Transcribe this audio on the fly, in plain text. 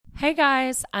Hey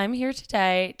guys, I'm here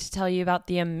today to tell you about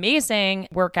the amazing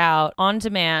workout on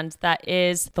demand that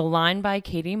is The Line by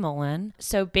Katie Mullen.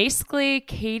 So basically,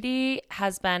 Katie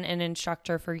has been an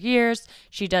instructor for years.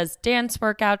 She does dance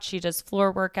workouts, she does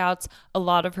floor workouts. A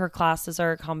lot of her classes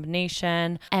are a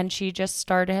combination, and she just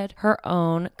started her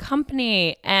own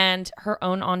company and her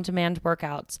own on-demand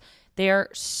workouts. They are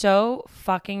so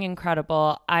fucking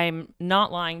incredible. I'm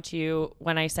not lying to you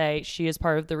when I say she is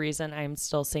part of the reason I'm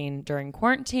still sane during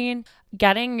quarantine.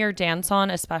 Getting your dance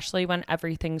on, especially when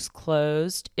everything's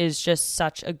closed, is just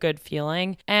such a good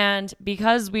feeling. And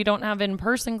because we don't have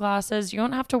in-person classes, you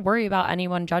don't have to worry about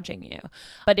anyone judging you.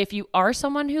 But if you are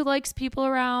someone who likes people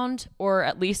around, or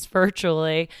at least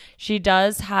virtually, she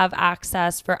does have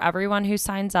access for everyone who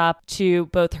signs up to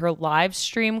both her live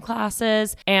stream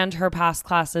classes and her past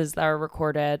classes that are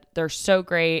recorded. They're so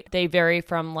great. They vary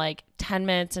from like 10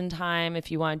 minutes in time if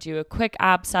you want to do a quick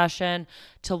ab session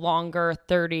to longer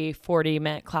 30,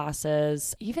 40-minute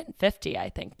classes, even 50, I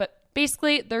think. But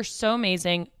basically, they're so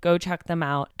amazing. Go check them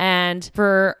out. And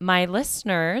for my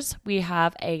listeners, we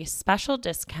have a special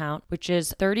discount, which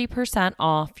is 30%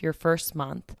 off your first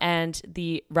month. And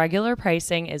the regular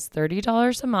pricing is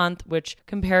 $30 a month, which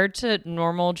compared to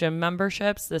normal gym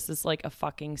memberships, this is like a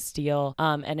fucking steal.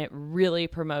 And it really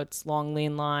promotes long,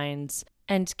 lean lines.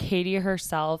 And Katie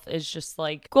herself is just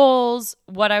like goals,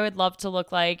 what I would love to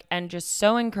look like, and just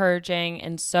so encouraging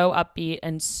and so upbeat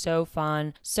and so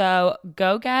fun. So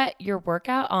go get your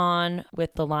workout on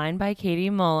with The Line by Katie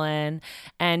Mullen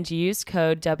and use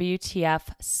code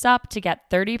WTFSUP to get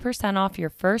 30% off your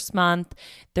first month.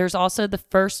 There's also the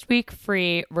first week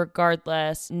free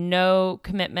regardless, no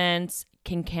commitments.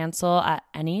 Can cancel at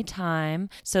any time.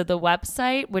 So the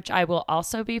website, which I will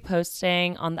also be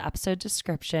posting on the episode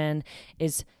description,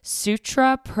 is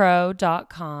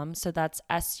sutrapro.com. So that's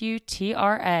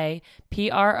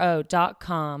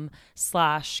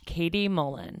sutrapro.com/Katie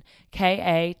Mullen,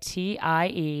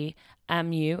 KATIEMULLEN,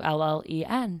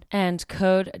 and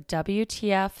code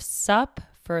WTFSUP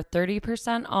for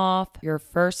 30% off your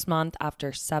first month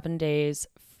after 7 days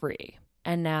free.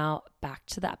 And now back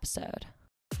to the episode.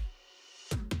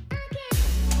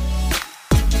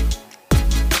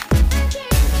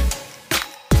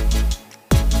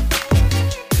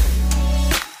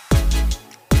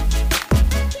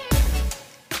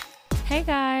 Hey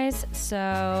guys,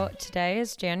 so today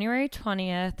is January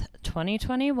 20th,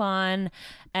 2021,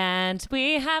 and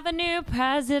we have a new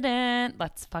president.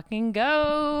 Let's fucking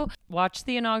go. Watched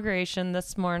the inauguration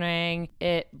this morning.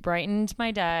 It brightened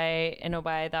my day in a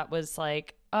way that was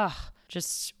like,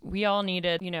 just we all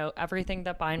needed, everything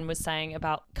that Biden was saying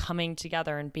about coming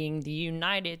together and being the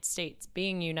United States,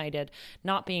 being united,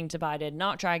 not being divided,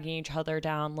 not dragging each other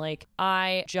down. Like,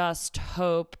 I just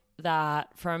hope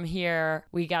that from here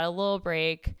we get a little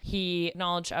break. He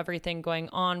acknowledged everything going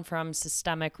on from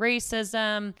systemic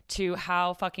racism to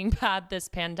how fucking bad this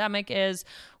pandemic is,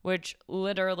 which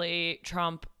literally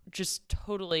Trump just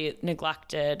totally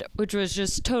neglected, which was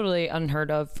just totally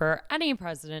unheard of for any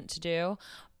president to do.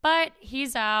 But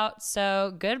he's out,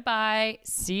 so goodbye.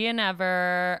 See you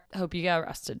never. Hope you get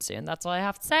arrested soon. That's all I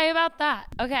have to say about that.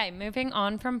 Okay, moving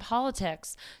on from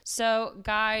politics. So,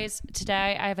 guys,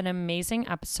 today I have an amazing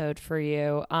episode for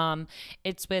you.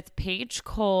 It's with Paige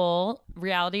Cole,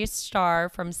 reality star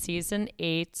from season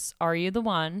 8's Are You the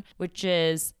One?, which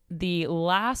is the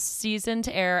last season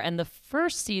to air and the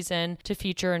first season to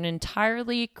feature an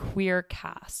entirely queer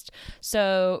cast.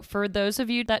 So for those of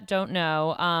you that don't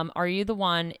know, Are You the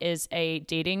One is a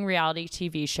dating reality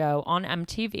TV show on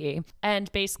MTV.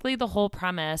 And basically the whole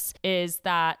premise is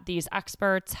that these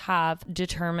experts have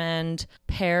determined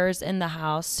pairs in the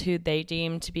house who they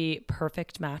deem to be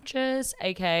perfect matches,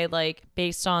 aka like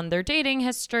based on their dating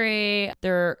history,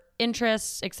 their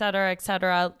interests, etc.,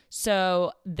 etc.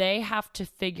 So they have to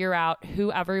figure out who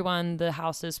everyone the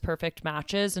house's perfect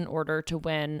matches in order to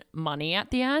win money at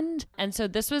the end. And so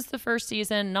this was the first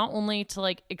season, not only to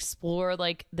like explore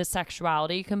like the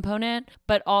sexuality component,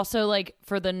 but also like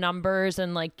for the numbers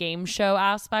and like game show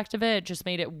aspect of it. It just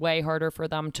made it way harder for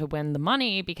them to win the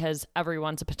money because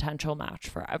everyone's a potential match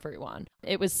for everyone.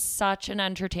 It was such an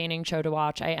entertaining show to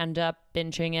watch. I ended up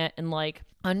binging it in like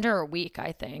under a week,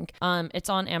 I think. It's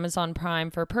on Amazon Prime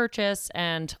for purchase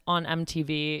and on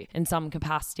MTV in some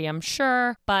capacity, I'm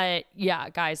sure. But yeah,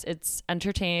 guys, it's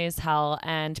entertaining as hell,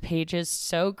 and Paige is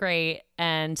so great.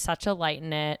 and such a light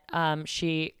in it.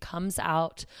 She comes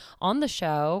out on the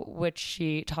show, which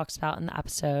she talks about in the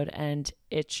episode, and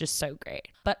it's just so great.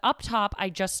 But up top, I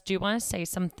just do want to say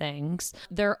some things.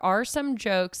 There are some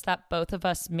jokes that both of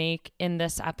us make in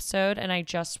this episode, and I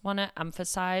just want to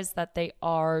emphasize that they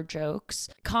are jokes.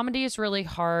 Comedy is really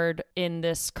hard in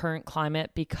this current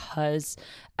climate because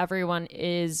everyone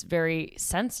is very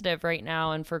sensitive right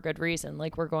now, and for good reason.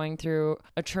 Like, we're going through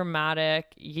a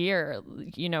traumatic year.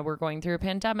 You know, we're going through a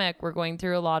pandemic. We're going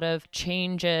through a lot of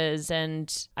changes,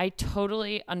 and I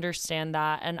totally understand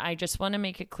that. And I just want to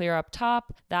make it clear up top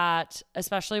that,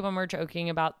 especially when we're joking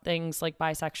about things like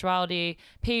bisexuality,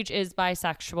 Paige is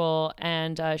bisexual,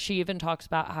 and she even talks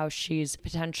about how she's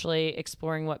potentially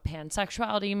exploring what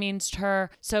pansexuality means to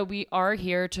her. So we are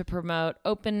here to promote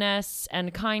openness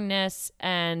and kindness,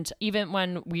 and even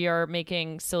when we are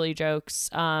making silly jokes,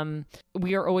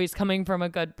 we are always coming from a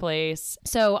good place.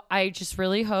 So I just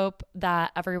really hope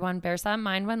that everyone bears that in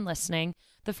mind when listening.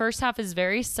 The first half is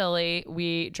very silly.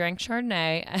 We drank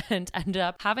Chardonnay and ended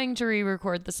up having to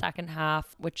re-record the second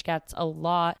half, which gets a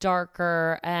lot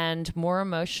darker and more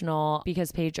emotional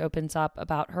because Paige opens up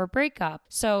about her breakup.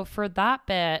 So for that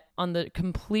bit, on the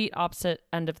complete opposite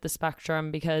end of the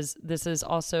spectrum, because this is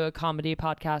also a comedy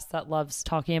podcast that loves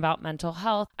talking about mental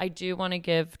health, I do want to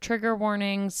give trigger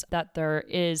warnings that there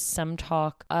is some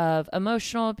talk of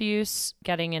emotional abuse,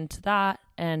 getting into that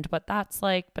and what that's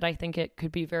like, but I think it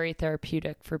could be very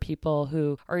therapeutic for people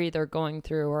who are either going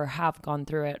through or have gone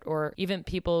through it, or even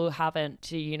people who haven't,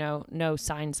 to, you know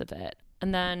signs of it.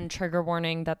 And then trigger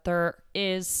warning that there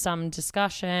is some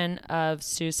discussion of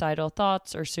suicidal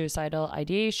thoughts or suicidal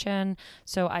ideation.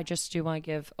 So I just do want to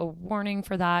give a warning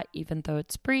for that, even though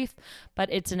it's brief.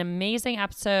 But it's an amazing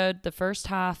episode. The first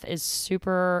half is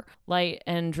super light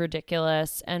and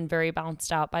ridiculous and very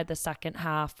balanced out by the second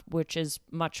half, which is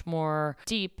much more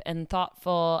deep and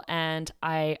thoughtful. And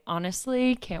I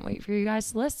honestly can't wait for you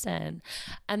guys to listen.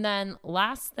 And then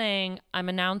last thing, I'm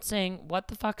announcing What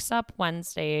the Fuck's Up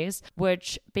Wednesdays,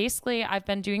 which basically I've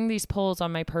been doing these polls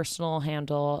on my personal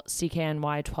handle,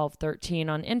 CKNY1213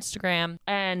 on Instagram,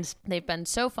 and they've been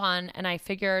so fun, and I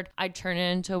figured I'd turn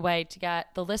it into a way to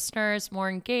get the listeners more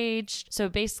engaged. So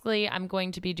basically I'm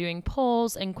going to be doing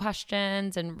polls and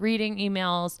questions and reading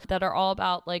emails that are all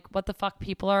about like what the fuck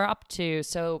people are up to.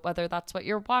 So whether that's what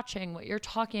you're watching, what you're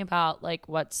talking about, like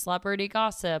what celebrity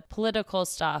gossip, political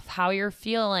stuff, how you're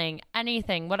feeling,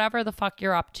 anything, whatever the fuck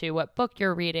you're up to, what book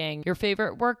you're reading, your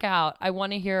favorite workout, I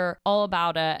want to hear all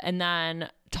about it, and then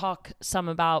talk some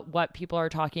about what people are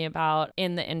talking about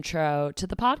in the intro to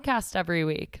the podcast every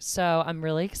week. So I'm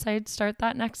really excited to start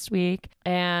that next week,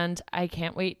 and I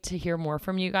can't wait to hear more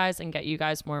from you guys and get you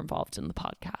guys more involved in the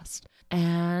podcast.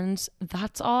 And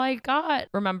that's all I got.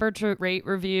 Remember to rate,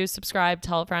 review, subscribe,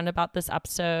 tell a friend about this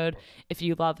episode if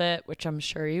you love it, which I'm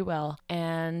sure you will.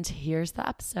 And here's the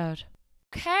episode.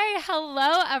 Okay,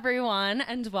 hello everyone,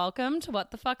 and welcome to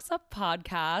What the Fuck's Up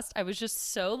podcast. I was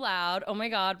just so loud. Oh my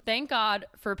God. Thank God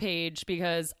for Paige,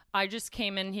 because I just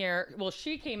came in here. Well,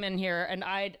 she came in here and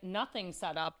I had nothing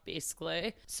set up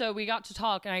basically. So we got to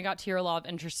talk and I got to hear a lot of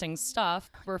interesting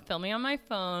stuff. We're filming on my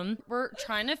phone. We're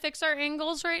trying to fix our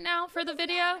angles right now for the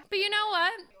video. But you know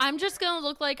what? I'm just going to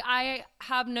look like I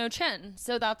have no chin.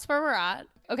 So that's where we're at.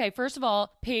 Okay, first of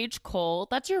all, Paige Cole.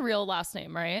 That's your real last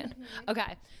name, right? Mm-hmm.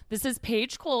 Okay. This is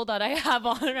Paige Cole that I have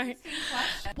on right.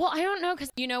 Well, I don't know,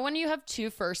 because you know when you have two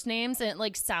first names and it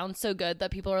like sounds so good that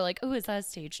people are like, oh, is that a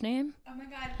stage name? Oh my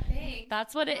God, thanks.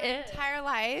 That's what it is. My entire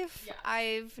life, yeah.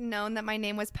 I've known that my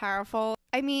name was powerful.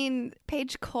 I mean,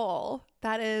 Paige Cole.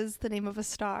 That is the name of a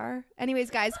star. Anyways,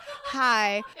 guys,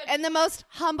 hi. In the most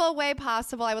humble way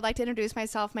possible, I would like to introduce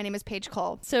myself. My name is Paige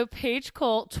Cole. So Paige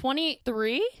Cole,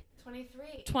 23?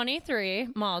 23.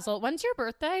 Mazel. When's your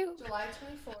birthday? July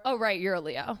 24th. Oh, right. You're a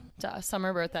Leo. Duh.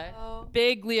 Summer birthday. Oh.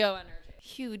 Big Leo energy.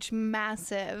 Huge,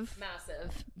 massive.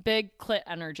 Big clit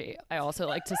energy, I also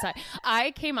like to say.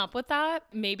 I came up with that.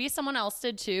 Maybe someone else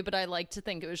did too, but I like to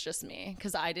think it was just me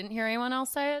because I didn't hear anyone else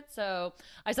say it. So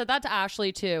I said that to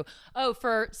Ashley too. Oh,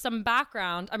 for some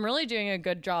background, I'm really doing a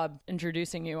good job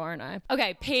introducing you, aren't I?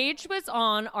 Okay, Paige was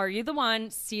on Are You the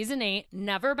One? Season 8.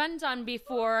 Never been done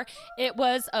before. It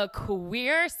was a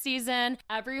queer season.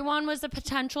 Everyone was a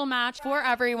potential match for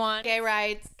everyone. Gay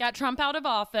rights. Got Trump out of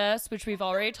office, which we've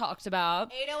already talked about.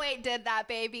 808 did that,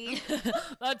 baby.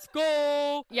 Let's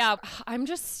go. Yeah, I'm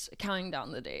just counting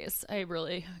down the days. I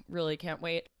really, really can't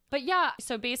wait. But yeah,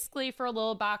 so basically for a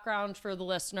little background for the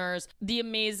listeners, the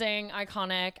amazing,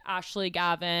 iconic Ashley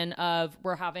Gavin of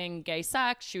We're Having Gay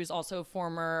Sex. She was also a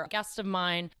former guest of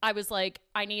mine. I was like,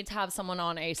 I need to have someone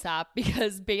on ASAP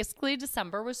because basically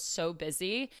December was so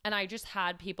busy and I just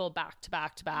had people back to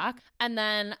back to back. And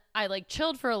then I like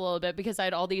chilled for a little bit because I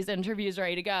had all these interviews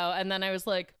ready to go. And then I was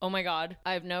like, oh my God,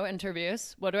 I have no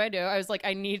interviews. What do? I was like,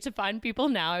 I need to find people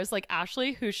now. I was like,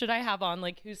 Ashley, who should I have on?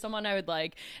 Like, who's someone I would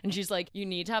like? And she's like, you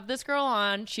need to have this girl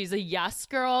on. She's a yes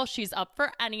girl. She's up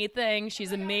for anything.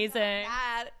 She's amazing.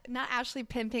 Not Ashley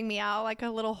pimping me out like a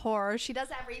little whore. She does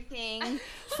everything.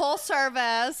 Full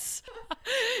service.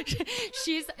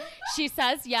 She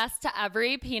says yes to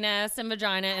every penis and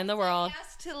vagina in the world.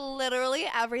 Yes to literally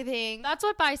everything. That's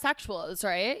what bisexual is,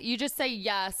 right? You just say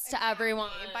yes to everyone.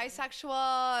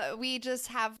 Bisexual, we just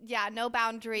have, no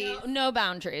boundaries. No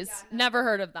boundaries. Yeah, never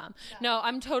heard of them. No,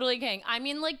 I'm totally kidding. I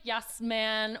mean like yes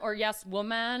man or yes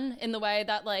woman in the way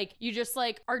that like you just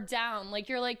like are down. Like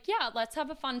you're like, yeah, let's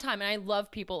have a fun time. And I love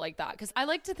people like that because I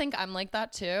like to think I'm like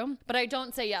that too. But I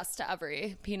don't say yes to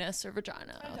every penis or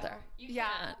vagina out there.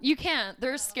 You can't.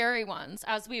 There's scary ones,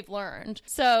 as we've learned.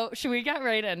 So should we get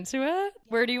right into it?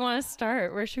 Where do you want to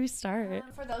start? Where should we start?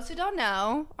 For those who don't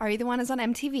know, Are You the One is on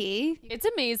MTV. It's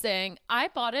amazing. I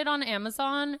bought it on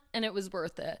Amazon and it was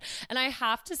worth it. And I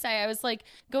have to say, I was like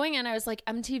going in, I was like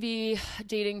MTV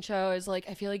dating show. I was like,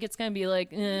 I feel like it's going to be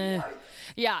like,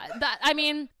 yeah,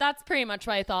 that's pretty much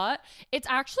what I thought. It's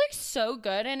actually so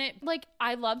good. And it like,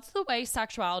 I loved the way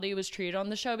sexuality was treated on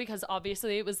the show because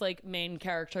obviously it was like main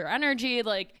character energy.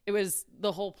 Like it was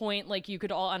the whole point. Like you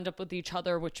could all end up with each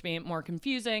other, which made it more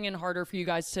confusing and harder for you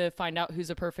guys to find out who's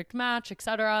a perfect match,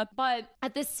 etc. But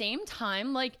at the same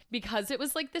time, like because it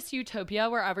was like this utopia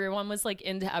where everyone was like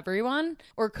into everyone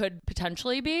or could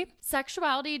potentially be,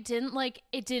 sexuality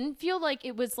didn't feel like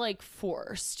it was like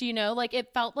forced, you know? Like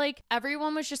it felt like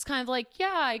everyone was just kind of like,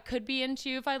 yeah, I could be into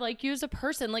you if I like you as a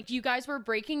person. Like you guys were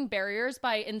breaking barriers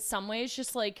by in some ways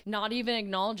just like not even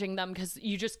acknowledging them because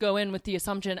you just go in with the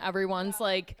assumption everyone's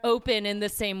like open in the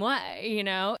same way, you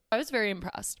know? I was very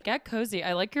impressed. Get cozy.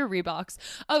 I like your Reeboks.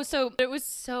 Oh, so it was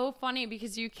so funny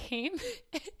because you came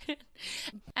in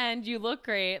and you look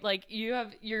great. Like you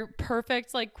have your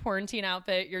perfect like quarantine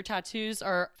outfit. Your tattoos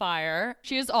are fire.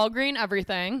 She is all green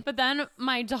everything. But then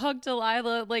my dog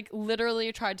Delilah like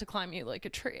literally tried to climb you like a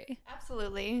tree.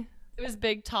 Absolutely. It was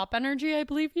big top energy, I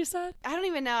believe you said. I don't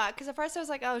even know because at first I was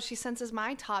like, oh, she senses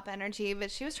my top energy, but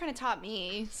she was trying to top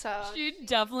me. So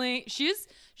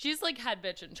she's like head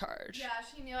bitch in charge. Yeah,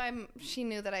 she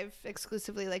knew that I've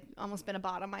exclusively like almost been a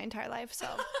bottom my entire life. So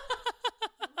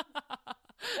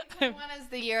 2021 is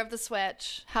the year of the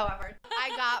switch. However, I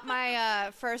got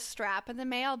my first strap in the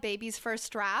mail, baby's first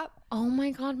strap. Oh my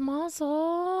God,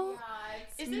 Mazel.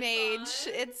 It's mage.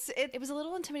 It was a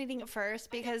little intimidating at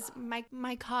first because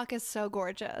my cock is so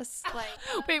gorgeous. Like,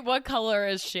 wait, what color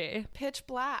is she? Pitch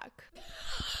black.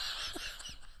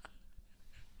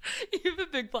 You have a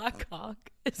big black cock,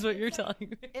 is what you're telling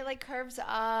me. It like curves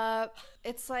up.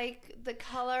 It's like the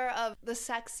color of the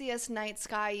sexiest night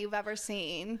sky you've ever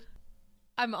seen.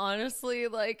 I'm honestly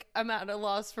like, I'm at a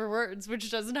loss for words, which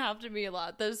doesn't have to be a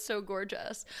lot. That is so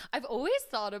gorgeous. I've always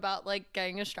thought about like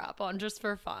getting a strap on just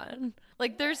for fun.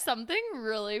 Like there's something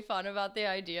really fun about the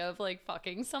idea of like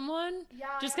fucking someone. Yeah.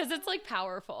 Just because it's like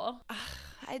powerful.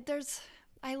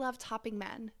 I love topping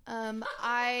men.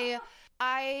 I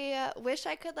wish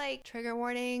I could like trigger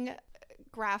warning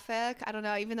graphic. I don't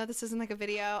know, even though this isn't like a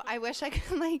video, I wish I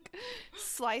could like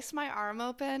slice my arm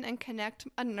open and connect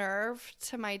a nerve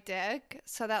to my dick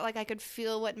so that like I could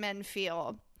feel what men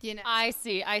feel. You know? I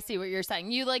see what you're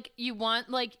saying. You want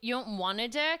you don't want a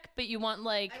dick, but you want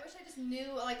like. I wish I just knew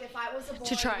like if I was a boy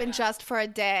to try even just for a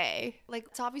day. Like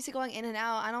it's obviously going in and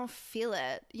out. I don't feel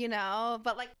it, you know,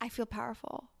 but like I feel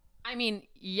powerful. I mean,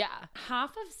 yeah.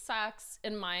 Half of sex,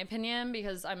 in my opinion,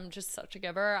 because I'm just such a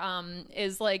giver,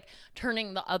 is like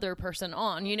turning the other person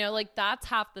on. You know, like that's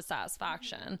half the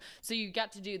satisfaction. So you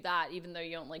get to do that even though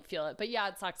you don't like feel it. But yeah,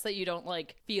 it sucks that you don't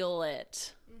like feel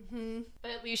it. Mm-hmm.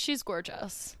 But at least she's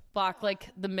gorgeous. Black like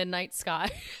the midnight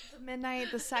sky.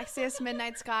 The sexiest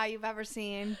midnight sky you've ever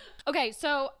seen. Okay,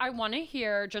 so I want to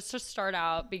hear, just to start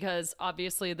out, because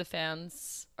obviously the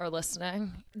fans are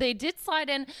listening. They did slide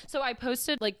in. So I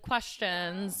posted like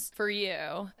questions for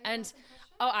you. And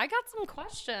I got some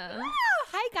questions.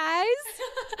 Hi, guys.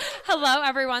 Hello,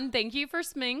 everyone. Thank you for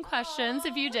submitting questions.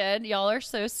 If you did, y'all are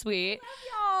so sweet.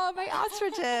 Y'all, my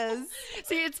ostriches.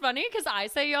 See, it's funny because I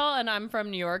say y'all and I'm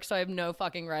from New York, so I have no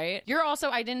fucking right. You're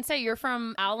also, I didn't say, you're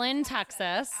from Allen,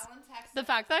 Texas. Texas. The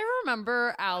fact that I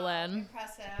remember Alan.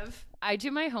 Impressive. I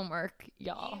do my homework,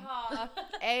 y'all. Yeehaw.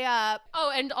 A up.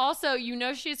 Oh, and also, you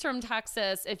know she's from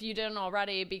Texas if you didn't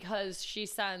already because she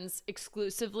sends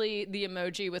exclusively the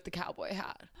emoji with the cowboy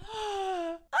hat.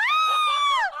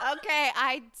 Okay,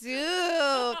 I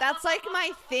do. That's like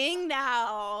my thing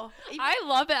now. I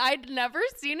love it. I'd never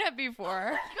seen it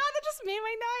before. God, that just made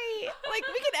my night. Like,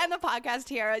 we can end the podcast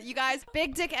here. You guys,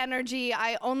 big dick energy.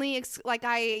 I only,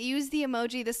 I use the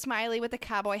emoji, the smiley with the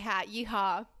cowboy hat.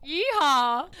 Yeehaw.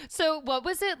 Yeehaw. So what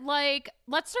was it like?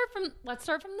 Let's start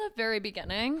from the very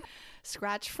beginning.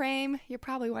 Scratch frame. You're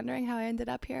probably wondering how I ended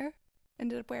up here.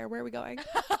 Ended up where? Where are we going?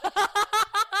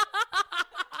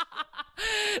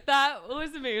 That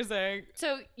was amazing.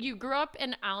 So you grew up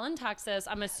in Allen, Texas.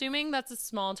 I'm assuming that's a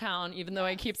small town, even though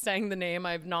I keep saying the name.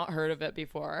 I've not heard of it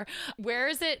before. Where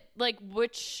is it? Like,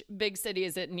 which big city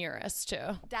is it nearest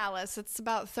to? Dallas. It's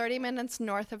about 30 minutes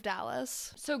north of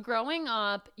Dallas. So growing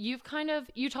up, you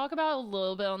talk about a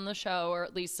little bit on the show, or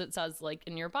at least it says like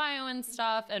in your bio and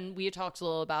stuff, and we talked a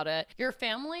little about it. Your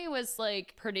family was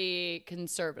like pretty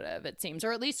conservative, it seems,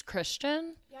 or at least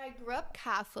Christian. Yeah, I grew up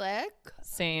Catholic.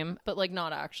 Same, but like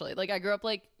not actually. Like I grew up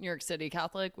like New York City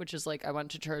Catholic, which is like I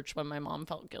went to church when my mom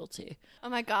felt guilty. Oh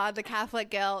my God, the Catholic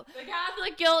guilt. The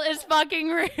Catholic guilt is fucking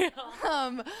real.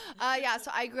 Yeah,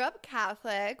 so I grew up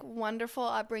Catholic, wonderful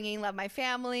upbringing, love my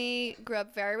family, grew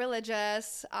up very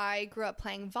religious. I grew up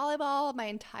playing volleyball my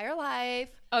entire life.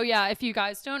 Oh yeah, if you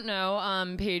guys don't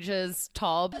know, Paige is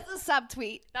tall. That's a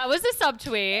subtweet. That was a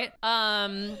subtweet.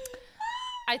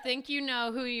 I think you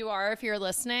know who you are if you're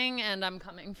listening, and I'm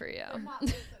coming for you. Not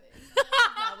listening. She's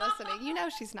not listening. You know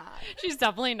she's not. She's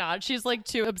definitely not. She's like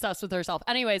too obsessed with herself.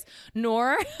 Anyways,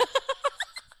 Noor,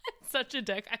 such a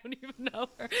dick. I don't even know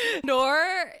her.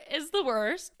 Noor is the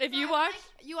worst. If you watch,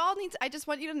 You all need to, I just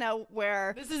want you to know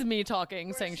where this is me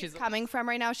talking, saying she's coming from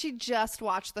right now. She just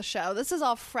watched the show. This is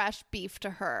all fresh beef to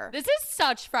her. This is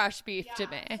such fresh beef to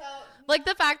me. Like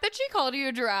the fact that she called you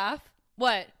a giraffe.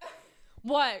 What?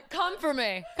 What? Come for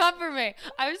me. Come for me.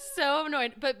 I was so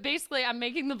annoyed. But basically, I'm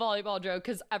making the volleyball joke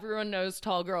because everyone knows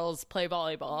tall girls play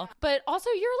volleyball. But also,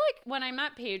 you're like, when I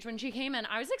met Paige, when she came in,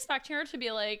 I was expecting her to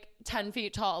be like 10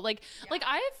 feet tall. Like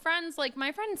I have friends, like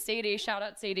my friend Sadie, shout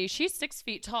out Sadie, she's 6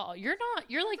 feet tall. You're not,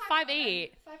 you're like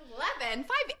 5'8". 5'11", 5'8".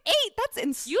 That's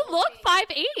insane. You look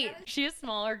 5'8". She has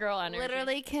smaller girl energy.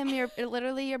 Literally, Kim,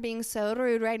 you're being so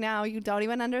rude right now. You don't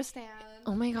even understand.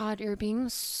 Oh my God, you're being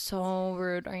so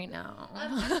rude right now.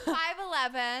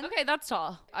 5'11". Okay, that's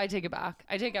tall. I take it back.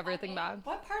 I take everything back.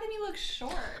 What part of me looks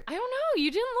short? I don't know.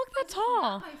 You didn't look that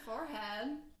tall. My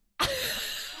forehead.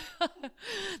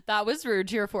 That was rude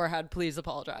to your forehead. Please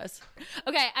apologize.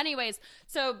 Okay, anyways,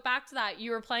 so back to that.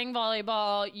 You were playing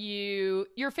volleyball.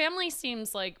 Your family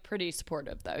seems like pretty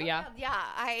supportive though, yeah? Yeah,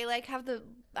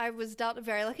 I was dealt a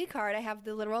very lucky card. I have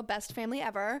the literal best family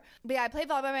ever. But yeah, I played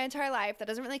volleyball my entire life. That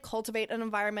doesn't really cultivate an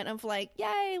environment of like,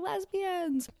 yay,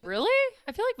 lesbians. Really?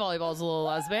 I feel like volleyball's a little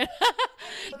lesbian.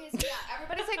 Okay, so yeah,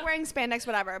 everybody's like wearing spandex,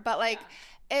 whatever. But like,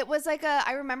 it was like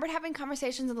I remembered having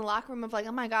conversations in the locker room of like,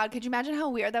 oh my God, could you imagine how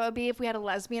weird that would be if we had a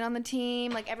lesbian on the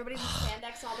team? Like everybody's in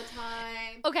spandex all the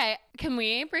time. Okay, can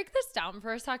we break this down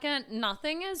for a second?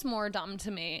 Nothing is more dumb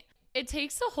to me. It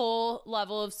takes a whole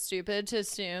level of stupid to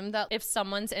assume that if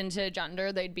someone's into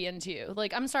gender, they'd be into you.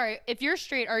 Like, I'm sorry, if you're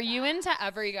straight, are you into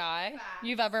every guy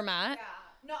you've ever met? Yeah.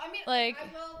 No, I mean, like,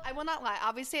 I will not lie.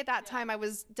 Obviously, at that time, I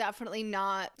was definitely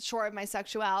not sure of my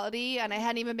sexuality, and I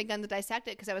hadn't even begun to dissect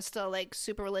it because I was still like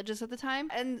super religious at the time.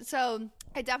 And so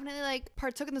I definitely like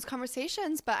partook in those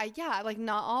conversations. But like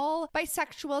not all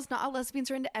bisexuals, not all lesbians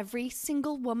are into every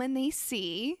single woman they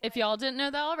see. If y'all didn't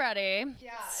know that already,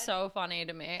 so funny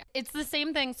to me. It's the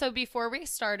same thing. So before we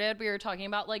started, we were talking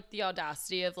about like the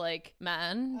audacity of like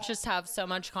men just have so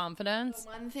much confidence. The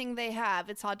one thing they have,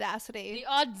 it's audacity.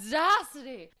 The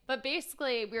audacity. But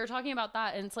basically, we were talking about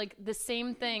that, and it's like the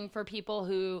same thing for people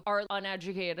who are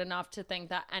uneducated enough to think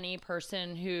that any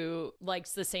person who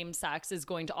likes the same sex is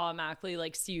going to automatically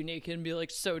like see you naked and be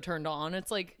like so turned on.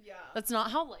 It's like, that's not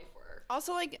how life works.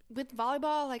 Also, like with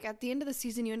volleyball, like at the end of the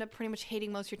season, you end up pretty much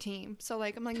hating most of your team. So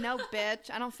like, I'm like, no, bitch,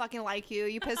 I don't fucking like you.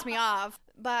 You piss me off.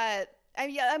 But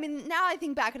I mean, now I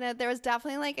think back on it, there was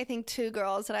definitely like, I think 2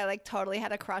 girls that I like totally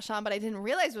had a crush on, but I didn't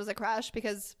realize it was a crush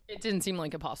because it didn't seem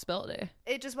like a possibility.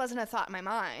 It just wasn't a thought in my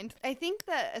mind. I think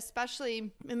that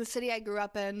especially in the city I grew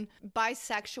up in,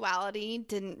 bisexuality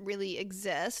didn't really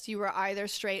exist. You were either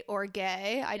straight or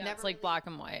gay. It's like black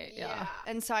and white. Yeah.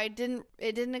 And so it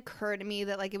didn't occur to me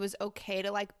that like it was okay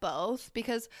to like both,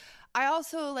 because I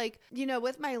also like,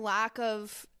 with my lack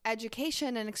of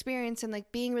education and experience and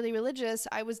like being really religious,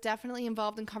 I was definitely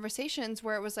involved in conversations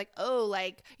where it was like, oh,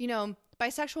 like,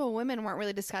 bisexual women weren't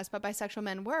really discussed, but bisexual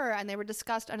men were, and they were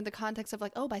discussed under the context of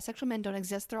like, oh, bisexual men don't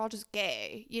exist, they're all just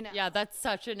gay, Yeah, that's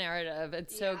such a narrative.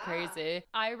 It's so crazy.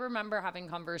 I remember having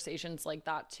conversations like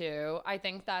that too. I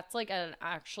think that's like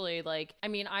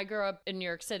I grew up in New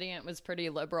York City and it was pretty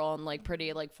liberal and like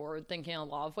pretty like forward thinking in a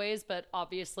lot of ways, but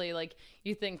obviously like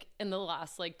you think in the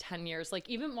last like 10 years, like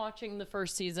even watching the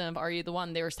first season of Are You the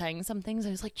One, they were saying some things.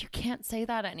 I was like, you can't say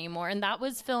that anymore. And that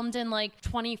was filmed in like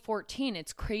 2014.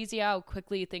 It's crazy how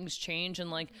quickly things change,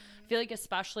 and like I feel like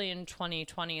especially in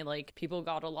 2020 like people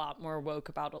got a lot more woke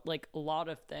about like a lot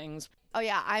of things. Oh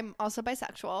yeah, I'm also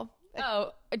bisexual.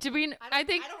 Oh, did we? I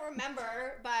don't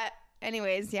remember, but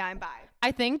anyways, yeah, I'm bi.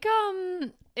 I think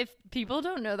if people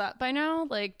don't know that by now,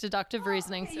 like deductive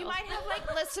reasoning You might have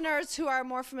like listeners who are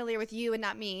more familiar with you and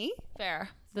not me. Fair.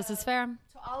 This is fair.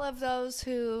 To all of those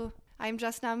who I'm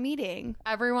just now meeting,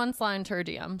 Everyone slide into her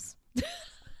DMs.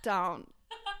 don't.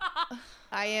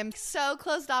 I am so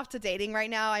closed off to dating right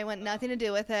now. I want nothing to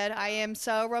do with it. I am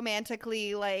so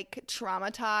romantically like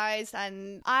traumatized,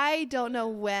 and I don't know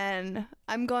when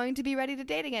I'm going to be ready to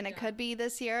date again. It could be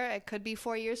this year. It could be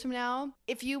 4 years from now.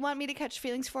 If you want me to catch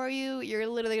feelings for you, you're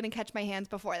literally going to catch my hands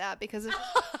before that, because it's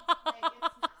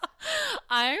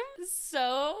I'm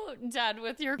so dead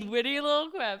with your witty little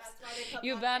quips.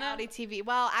 You've been reality TV.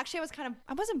 Well, actually,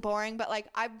 I wasn't boring, but like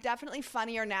I'm definitely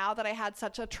funnier now that I had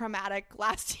such a traumatic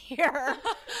last year.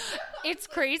 It's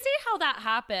crazy how that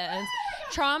happens.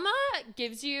 Trauma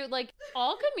gives you, like,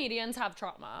 all comedians have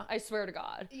trauma. I swear to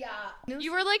God. Yeah.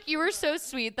 You were so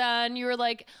sweet then. You were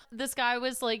like, this guy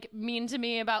was like mean to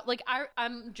me about, like,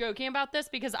 I'm joking about this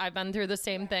because I've been through the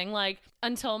same thing. Like,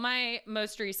 until my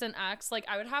most recent ex, like,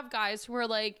 I would have guys who were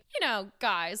like,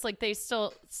 guys, like, they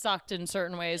still sucked in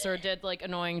certain ways or did like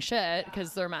annoying shit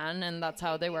because they're men and that's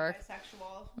how they work.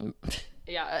 Bisexual.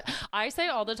 Yeah, I say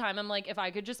all the time, I'm like, if I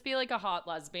could just be like a hot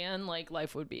lesbian, like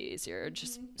life would be easier,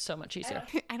 just so much easier.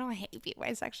 I don't hate being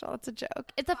bisexual. It's a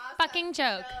joke. It's a fucking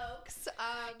joke. Jokes.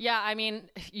 Yeah, I mean,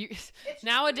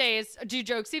 nowadays, do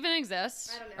jokes even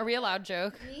exist? I don't know. Are we allowed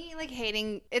joke? Me like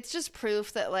hating, it's just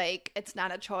proof that like it's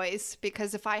not a choice,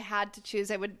 because if I had to choose,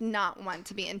 I would not want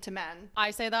to be into men. I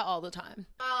say that all the time.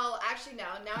 Oh, actually no.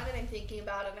 Now that I'm thinking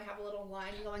about it, I have a little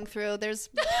line going through. There's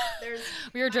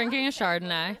We were drinking a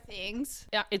Chardonnay. things.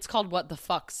 Yeah, it's called What the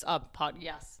Fuck's Up Pod.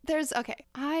 Yes.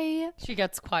 She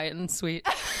gets quiet and sweet.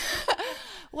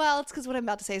 Well, it's because what I'm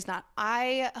about to say is not.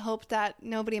 I hope that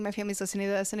nobody in my family is listening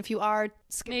to this, and if you are,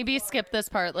 skip this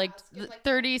part, like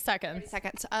 30 seconds. 30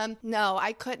 seconds. No,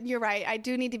 I couldn't. You're right. I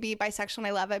do need to be bisexual, and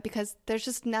I love it because there's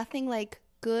just nothing like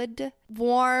good,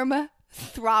 warm,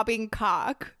 throbbing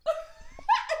cock.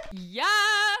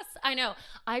 Yes, I know.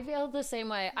 I feel the same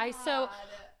way.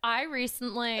 I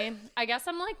recently, I guess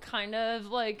I'm like kind of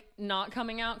like not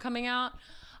coming out.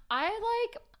 I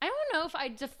don't know if I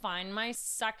define my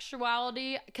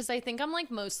sexuality because I think I'm like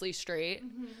mostly straight,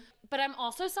 but I'm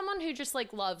also someone who just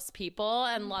like loves people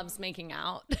and loves making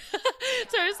out.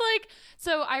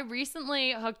 So I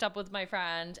recently hooked up with my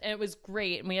friend and it was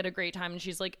great and we had a great time and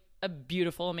she's like a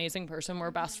beautiful, amazing person.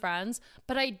 We're best friends,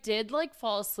 but I did like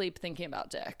fall asleep thinking about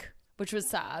dick, which was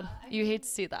sad. You hate to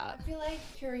see that. I feel like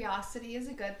curiosity is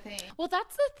a good thing. Well,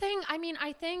 that's the thing. I mean,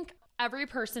 I think every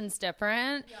person's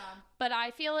different, but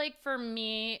I feel like for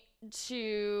me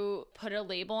to put a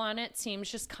label on it seems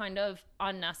just kind of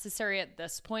unnecessary at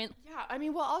this point. Yeah, I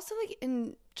mean, well, also like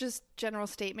in just general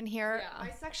statement here,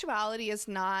 bisexuality is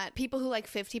not people who like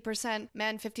 50%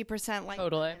 men, 50% like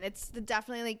Totally. women. It's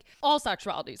definitely like All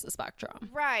sexuality is a spectrum.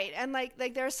 right, and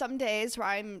like there are some days where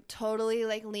I'm totally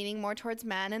like leaning more towards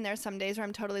men, and there's some days where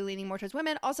I'm totally leaning more towards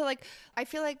women. Also, like I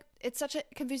feel like it's such a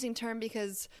confusing term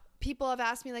because people have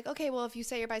asked me like, okay, well, if you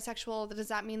say you're bisexual, does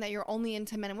that mean that you're only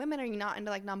into men and women? Are you not into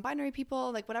like non-binary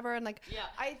people, like whatever? And like,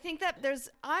 I think that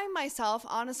I myself,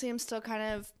 honestly, am still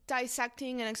kind of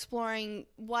dissecting and exploring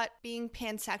what being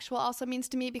pansexual also means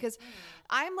to me, because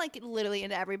I'm like literally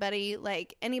into everybody,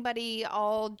 like anybody,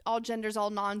 all genders, all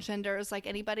non-genders, like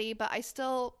anybody, but I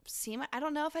still I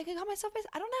don't know if I can call myself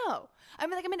I don't know. I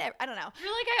mean, like I don't know.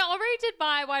 You're like, I already did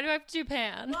bi. Why do I have to do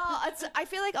pan? Well, I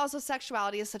feel like also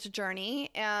sexuality is such a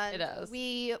journey, and it is.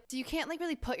 You can't like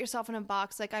really put yourself in a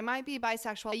box. Like I might be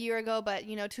bisexual a year ago, but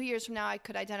 2 years from now I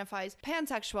could identify as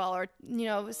pansexual,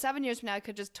 or 7 years from now I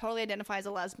could just totally identify as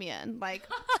a lesbian. Like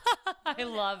I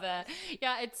love it.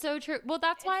 Yeah, it's so true. Well,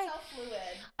 that's why. It's so fluid.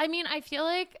 I mean, I feel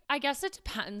like, I guess it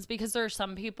depends because there are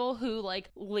some people who like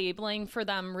labeling for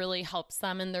them really helps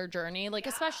them in their journey. Like,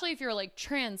 especially if you're like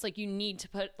trans, like you need to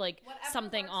put like Whatever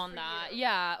something works on for that. you.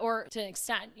 Yeah. Or to an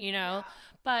extent, you know?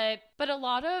 But a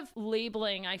lot of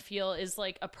labeling, I feel, is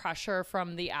like a pressure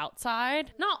from the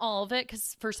outside. Not all of it,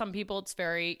 because for some people it's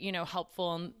very, you know,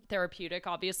 helpful and therapeutic,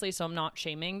 obviously. So I'm not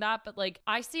shaming that. But like,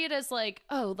 I see it as like,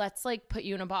 oh, let's like put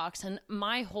you in a box. And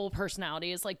my whole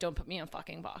personality is like, don't put me in a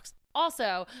fucking box.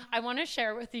 Also, I want to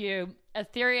share with you a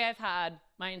theory I've had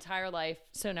my entire life.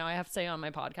 So now I have to say on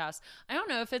my podcast. I don't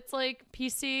know if it's like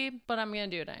PC, but I'm going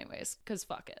to do it anyways, because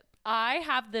fuck it. I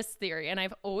have this theory, and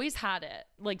I've always had it,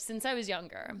 like since I was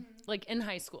younger, like in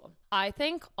high school. I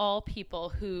think all people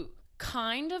who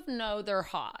kind of know they're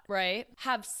hot, right,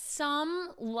 have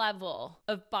some level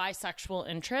of bisexual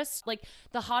interest. Like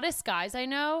the hottest guys I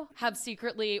know have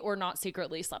secretly or not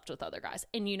secretly slept with other guys.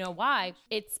 And you know why?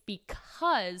 It's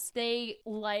because they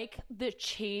like the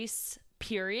chase,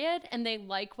 period, and they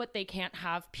like what they can't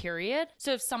have, period.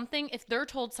 So if they're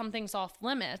told something's off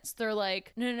limits, they're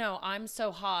like, no, I'm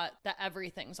so hot that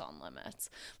everything's on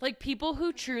limits. Like people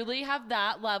who truly have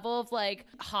that level of like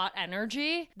hot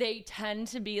energy, they tend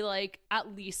to be like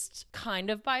at least kind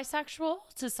of bisexual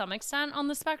to some extent on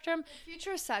the spectrum.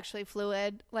 Future is sexually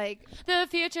fluid. Like, The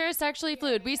future is sexually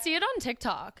fluid. We see it on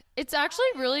TikTok. It's actually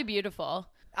really beautiful.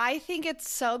 I think it's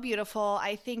so beautiful.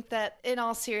 I think that in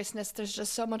all seriousness, there's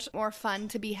just so much more fun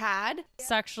to be had.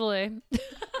 Sexually.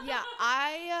 Yeah,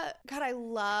 I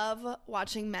love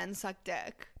watching men suck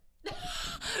dick.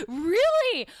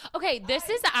 Really? Okay, this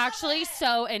is actually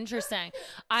so interesting.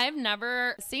 I've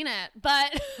never seen it,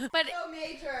 but So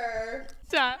major.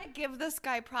 so, I give this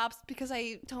guy props because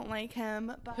I don't like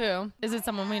him. But who? Is it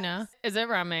someone we know? Is it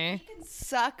Remy? he can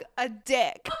suck a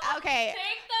dick. Okay.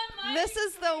 This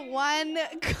is the one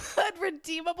good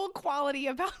redeemable quality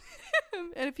about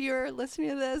him. And if you're listening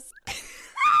to this, I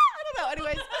don't know.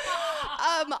 Anyways,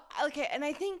 okay. And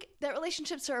I think that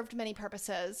relationship served many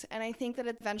purposes. And I think that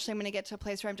eventually I'm going to get to a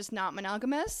place where I'm just not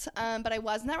monogamous. But I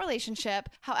was in that relationship.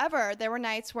 However, there were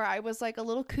nights where I was like a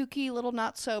little kooky, a little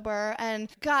not sober. And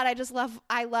God,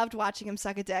 I loved watching him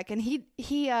suck a dick. And he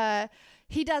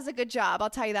does a good job. I'll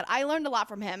tell you that. I learned a lot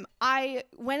from him. I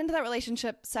went into that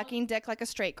relationship sucking dick like a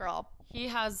straight girl. He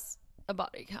has a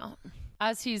body count,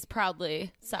 as he's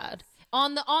proudly said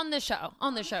on the show.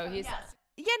 On the show, he says.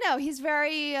 Yeah, no, he's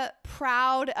very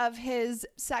proud of his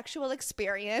sexual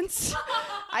experience.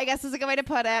 I guess is a good way to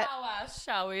put it.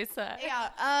 Shall we say? Yeah.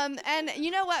 And you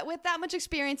know what? With that much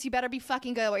experience, you better be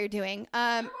fucking good at what you're doing.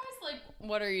 Otherwise, like,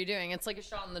 what are you doing? It's like a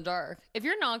shot in the dark. If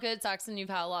you're not good at sex and you've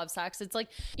had a lot of sex, it's like,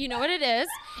 you know what it is?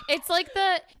 It's like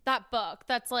that book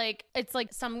that's like, it's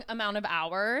like some amount of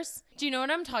hours. Do you know what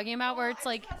I'm talking about? Where it's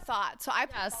like, thought. So I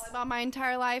played volleyball my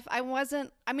entire life.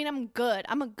 I'm good.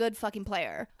 I'm a good fucking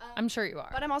player. I'm sure you are.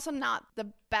 But I'm also not the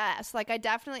best. Like I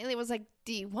definitely was like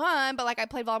D1, but like I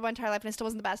played volleyball my entire life and I still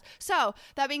wasn't the best. So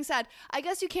that being said, I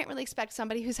guess you can't really expect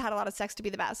somebody who's had a lot of sex to be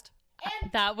the best.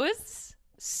 That was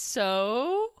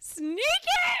so sneaky.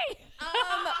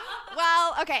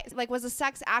 Well, okay. Like, was the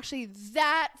sex actually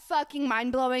that fucking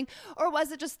mind blowing, or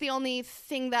was it just the only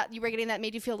thing that you were getting that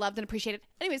made you feel loved and appreciated?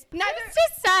 Anyways,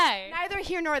 neither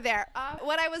here nor there.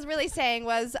 What I was really saying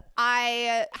was,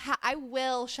 I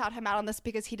will shout him out on this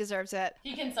because he deserves it.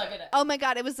 He can suck it. Oh my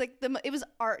God, it was like it was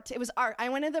art. It was art. I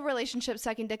went into the relationship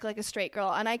sucking dick like a straight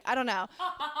girl, and I don't know.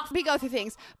 We go through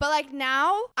things, but like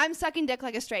now I'm sucking dick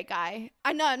like a straight guy.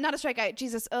 I know, not a straight guy.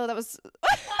 Jesus, oh, that was.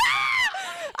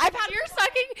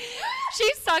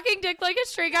 She's sucking dick like a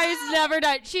straight guy who's never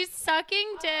done. She's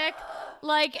sucking dick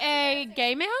like a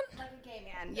gay man. Like a gay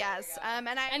man, yes.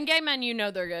 And gay men, you know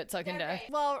they're good at sucking dick.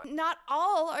 Well, not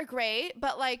all are great,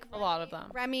 but like A lot of them.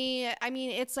 Remy, I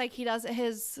mean, it's like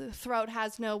his throat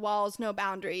has no walls, no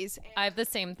boundaries. I have the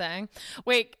same thing.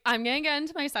 Wait, I'm gonna get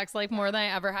into my sex life more than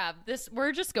I ever have.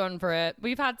 We're just going for it.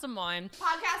 We've had some wine.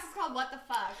 Podcast is called What the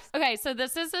Fuck. Okay, so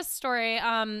this is a story.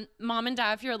 Mom and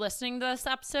Dad, if you're listening to this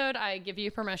episode, I give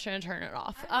you permission to turn it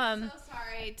off. I'm so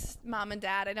sorry, Mom and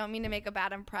Dad. I don't mean to make a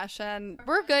bad impression.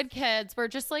 We're good kids. We're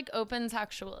just like open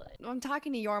sexually. I'm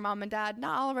talking to your mom and dad.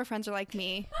 Not all of our friends are like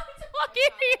me. I'm talking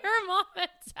to your mom and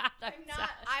dad.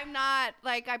 I'm not,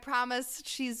 like, I promise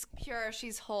she's pure,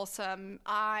 she's wholesome.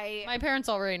 My parents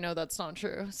already know that's not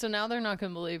true, so now they're not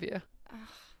gonna believe you.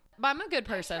 But I'm a good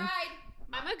person.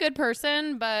 I'm a good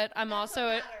person, but I'm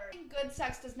also good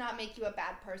sex does not make you a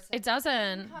bad person. It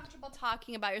doesn't. Comfortable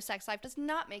talking about your sex life does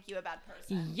not make you a bad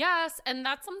person. Yes, and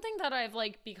that's something that I've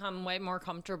like become way more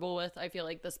comfortable with, I feel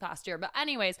like, this past year. But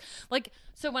anyways, like,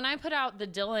 so when I put out the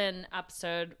Dylan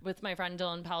episode with my friend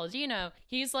Dylan Palladino,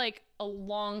 he's like a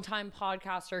longtime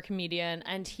podcaster, comedian,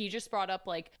 and he just brought up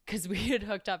like, because we had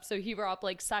hooked up, so he brought up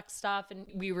like sex stuff and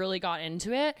we really got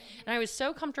into it, and I was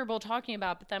so comfortable talking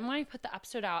about. But then when I put the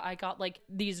episode out, I got like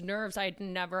these nerves I'd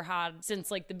never had since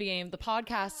like the beginning of the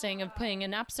podcasting of putting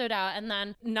an episode out, and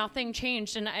then nothing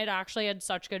changed, and it actually had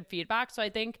such good feedback. So I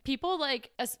think people,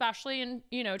 like, especially in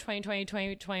 2020,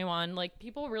 2021, like,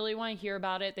 people really want to hear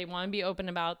about it, they want to be open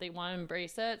about it, they want to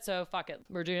embrace it. So fuck it,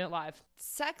 we're doing it live.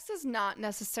 Sex is not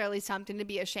necessarily something to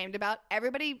be ashamed about.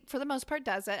 Everybody, for the most part,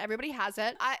 does it. Everybody has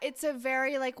it. It's a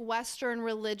very like Western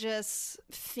religious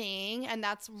thing, and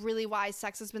that's really why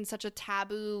sex has been such a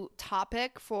taboo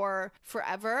topic for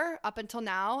forever up until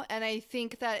now. And I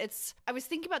think that I was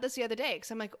thinking about this the other day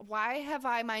because I'm like, why have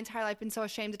I my entire life been so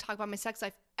ashamed to talk about my sex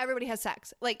life? Everybody has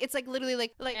sex. Like, it's like literally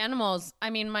like Animals.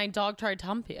 I mean, my dog tried to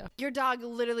hump you. Your dog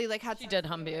literally like had She did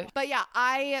hump you. But yeah,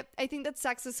 I think that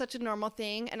sex is such a normal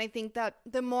thing, and I think that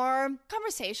the more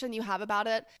conversation you have about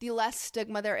it, the less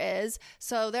stigma there is.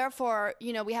 So therefore,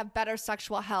 we have better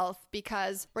sexual health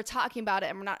because we're talking about it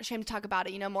and we're not ashamed to talk about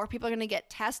it. More people are going to get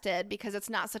tested because it's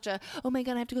not such a, oh my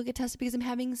God, I have to go get tested because I'm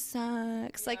having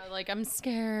sex. Yeah, like I'm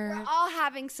scared. We're all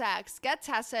having sex. Get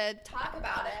tested. Talk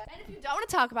about it. And if you don't want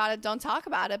to talk about it, don't talk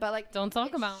about it. But like, don't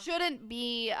talk about it. Shouldn't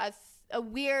be a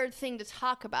weird thing to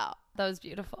talk about. That was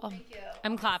beautiful. Thank you.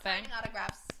 I'm clapping. Signing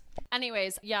autographs.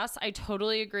 Anyways, yes, I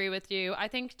totally agree with you. I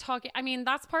think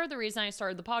that's part of the reason I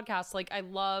started the podcast. Like, I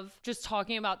love just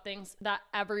talking about things that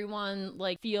everyone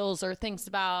like feels or thinks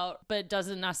about, but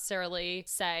doesn't necessarily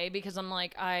say, because I'm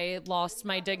like, I lost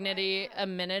my dignity a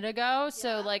minute ago.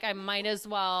 So like, I might as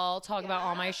well talk about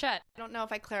all my shit. I don't know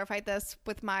if I clarified this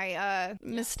with my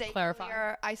mistake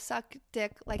earlier. I suck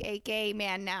dick like a gay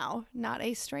man now, not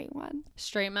a straight one.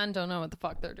 Straight men don't know what the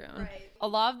fuck they're doing. Right. A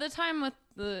lot of the time with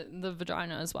the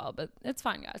vagina as well, but it's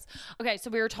fine, guys. Okay, so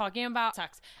we were talking about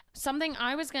sex. Something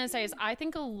I was gonna say is I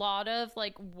think a lot of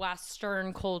like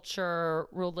Western culture,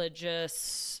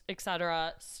 religious,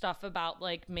 etc. stuff about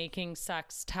like making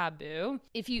sex taboo,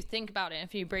 if you think about it,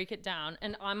 if you break it down,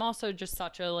 and I'm also just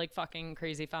such a like fucking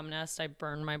crazy feminist, I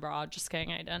burned my bra, just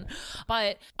kidding, I didn't,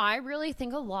 but I really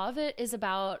think a lot of it is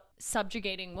about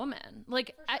subjugating women.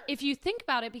 Like, sure. If you think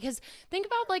about it, because think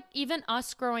about like even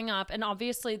us growing up, and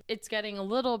obviously it's getting a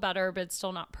little better, but it's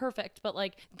still not perfect, but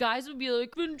like guys would be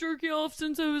like, been jerking off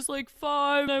since I was like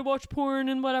 5, I watch porn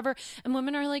and whatever, and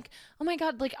women are like, oh my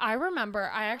God, like I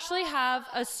remember, I actually have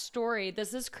a story,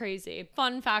 this is crazy,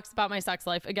 fun facts about my sex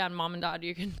life. Again, mom and dad,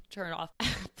 you can turn it off.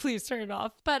 Please turn it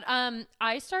off. But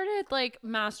I started like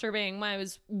masturbating when I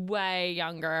was way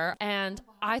younger, and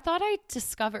I thought I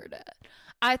discovered it.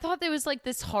 I thought there was like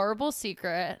this horrible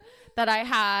secret that I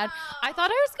had. I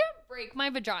thought I was gonna break my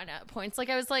vagina at points. Like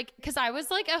I was like, because I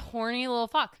was like a horny little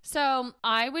fuck. So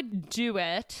I would do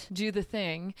the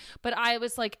thing, but I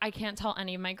was like, I can't tell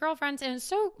any of my girlfriends. And it's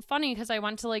so funny because I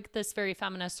went to like this very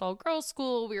feminist all girls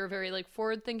school. We were very like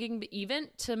forward thinking, but even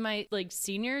to my like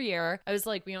senior year, I was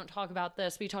like, we don't talk about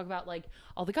this. We talk about like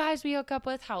all the guys we hook up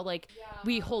with, how like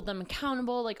we hold them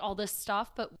accountable, like all this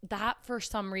stuff. But that for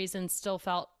some reason still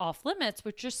felt off limits,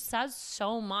 which just says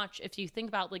so much if you think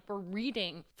about like we're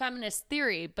reading feminist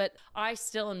theory, but I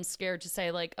still am scared to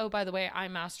say like, oh, by the way, I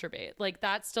masturbate. Like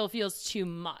that still feels too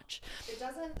much. It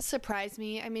doesn't surprise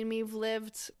me. I mean, we've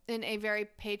lived in a very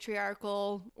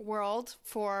patriarchal world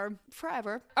for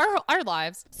forever. Our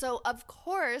lives. So of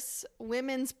course,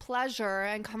 women's pleasure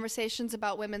and conversations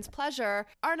about women's pleasure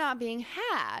are not being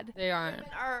had. They aren't.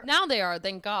 Now they are,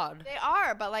 thank God. They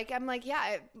are, but like, I'm like,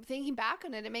 yeah, thinking back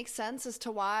on it, it makes sense as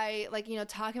to why, like,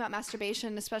 talking about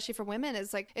masturbation, especially for women,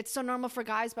 is like, it's so normal for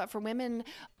guys, but for women.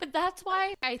 But that's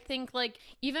why I think like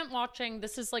even watching,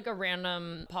 this is like a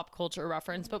random pop culture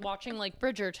reference, but watching like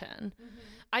Bridgerton,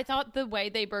 I thought the way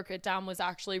they broke it down was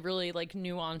actually really like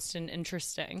nuanced and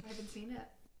interesting. I haven't seen it.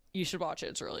 You should watch it.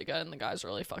 It's really good and the guy's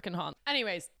really fucking hot.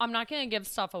 Anyways, I'm not going to give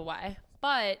stuff away,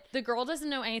 but the girl doesn't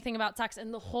know anything about sex,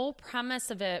 and the whole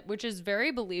premise of it, which is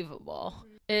very believable,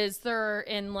 is they're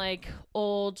in like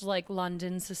old like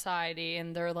London society,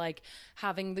 and they're like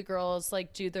having the girls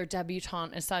like do their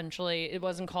debutante, essentially. It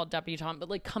wasn't called debutante, but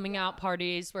like coming out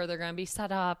parties where they're going to be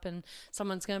set up and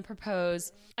someone's going to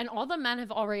propose, and all the men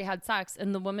have already had sex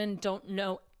and the women don't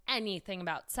know anything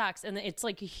about sex. And it's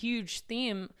like a huge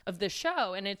theme of the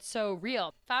show, and it's so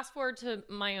real. Fast forward to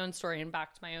my own story and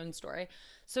back to my own story.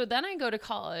 So then I go to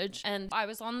college and I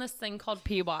was on this thing called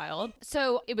P Wild.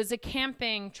 So it was a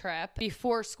camping trip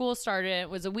before school started. It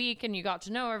was a week and you got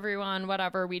to know everyone,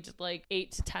 whatever. We did like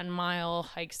 8 to 10 mile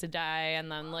hikes a day and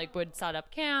then like would set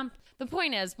up camp. The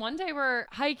point is, one day we're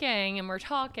hiking and we're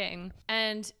talking,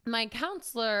 and my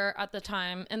counselor at the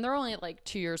time, and they're only like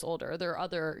 2 years older, they're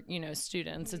other,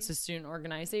 students. It's a student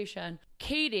organization.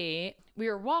 Katie, we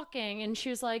were walking and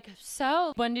she was like,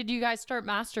 so when did you guys start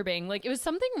masturbating? Like, it was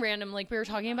something random. Like, we were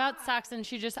talking about sex and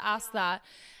she just asked that.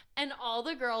 And all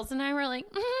the girls and I were like,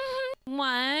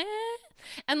 what?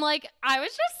 And like, I was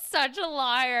just such a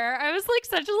liar. I was like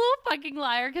such a little fucking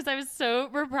liar because I was so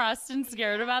repressed and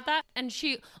scared about that. And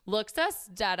she looks us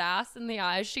dead ass in the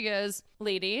eyes. She goes,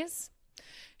 ladies,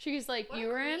 she's like, you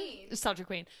were in such a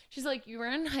queen. She's like, you were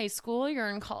in high school, you're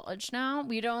in college now.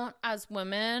 We don't, as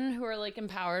women who are like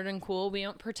empowered and cool, we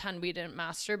don't pretend we didn't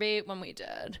masturbate when we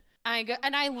did. I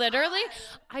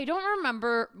don't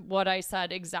remember what I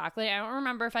said exactly. I don't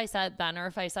remember if I said then or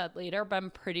if I said later, but I'm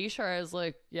pretty sure I was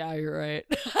like, yeah, you're right.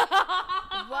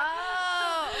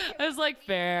 Wow. I was like,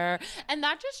 fair. And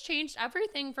that just changed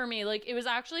everything for me. Like, it was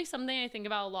actually something I think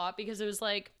about a lot because it was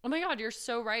like, oh my God, you're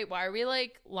so right. Why are we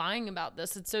like lying about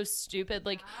this? It's so stupid.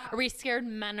 Like, are we scared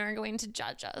men are going to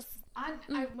judge us?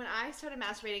 When I started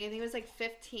masturbating, I think it was like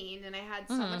 15, and I had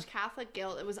so much Catholic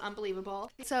guilt. It was unbelievable.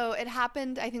 So it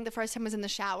happened, I think the first time was in the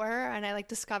shower, and I like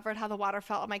discovered how the water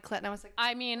felt on my clit, and I was like,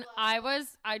 I mean,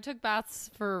 I took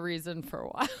baths for a reason for a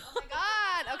while. oh my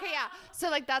God. Okay, yeah. So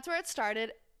like that's where it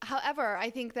started. However, I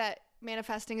think that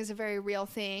manifesting is a very real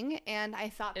thing, and I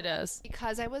thought it is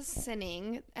because I was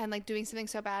sinning and like doing something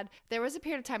so bad. There was a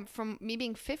period of time from me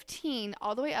being 15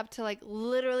 all the way up to like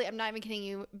literally, I'm not even kidding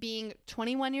you, being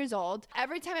 21 years old.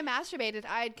 Every time I masturbated,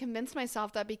 I had convinced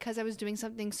myself that because I was doing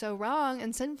something so wrong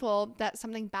and sinful that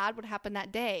something bad would happen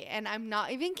that day, and I'm not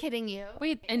even kidding you.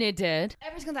 Wait, and it did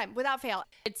every single time without fail.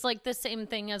 It's like the same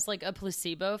thing as like a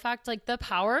placebo effect. Like, the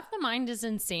power of the mind is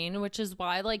insane, which is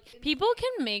why like people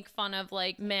can make fun of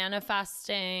like manifesting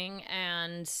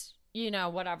and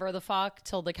whatever the fuck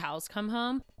till the cows come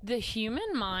home. The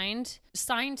human mind,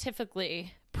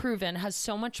 scientifically proven, has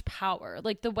so much power.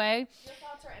 Like, the way your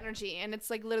thoughts are energy, and it's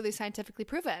like literally scientifically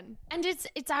proven. And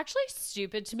it's actually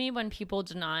stupid to me when people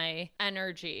deny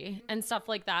energy and stuff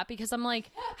like that, because I'm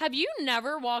like, have you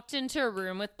never walked into a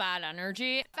room with bad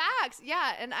energy? Facts.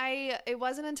 Yeah. And it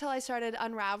wasn't until I started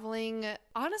unraveling.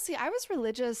 Honestly, I was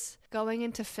religious going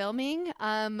into filming.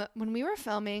 When we were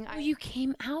filming, you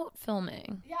came out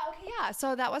filming. Yeah. Okay. Yeah.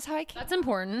 So that was how I came. That's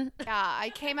important. Yeah. I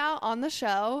came out on the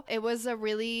show. It was a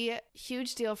really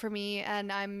huge deal for me,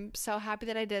 and I'm so happy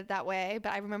that I did it that way.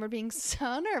 But I remember being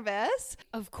so nervous.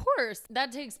 Of course.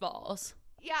 That takes balls.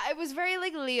 Yeah, it was very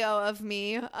like Leo of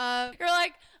me. You're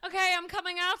like, okay, I'm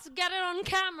coming out to get it on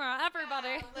camera, everybody.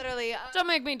 Yeah, literally. Don't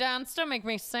make me dance. Don't make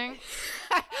me sing.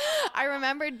 I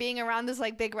remembered being around this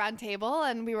like big round table,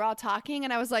 and we were all talking,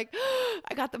 and I was like,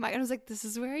 I got the mic, and I was like, this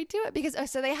is where I do it. Because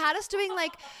so they had us doing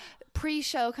like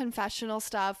pre-show confessional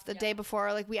stuff the day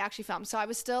before, like we actually filmed. So I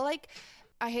was still like,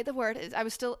 I hate the word. I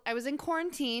was in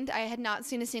quarantined. I had not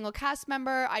seen a single cast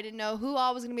member. I didn't know who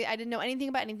all was going to be. I didn't know anything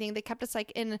about anything. They kept us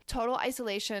like in total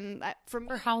isolation.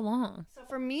 For how long? So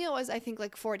for me, it was, I think,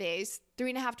 like 4 days,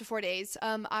 3.5 to 4 days.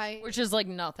 Which is like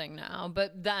nothing now,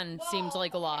 but then seems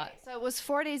like a lot. So it was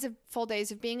 4 days of full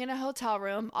days of being in a hotel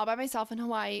room all by myself in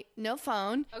Hawaii. No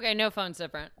phone. Okay, no phone's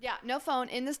different. Yeah, no phone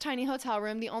in this tiny hotel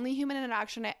room. The only human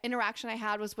interaction I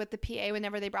had was with the PA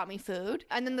whenever they brought me food,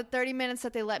 and then the 30 minutes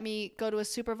that they let me go to a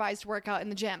supervised workout in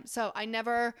the gym. So I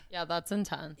never. Yeah, that's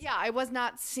intense. Yeah, I was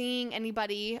not seeing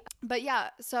anybody. But yeah,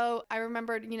 so I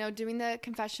remembered, doing the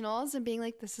confessionals and being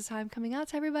like, this is how I'm coming out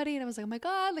to everybody. And I was like, oh my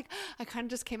God, like I kind of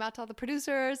just came out to all the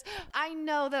producers. I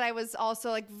know that I was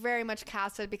also like very much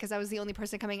casted because I was the only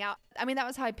person coming out. I mean, that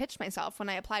was how I pitched myself when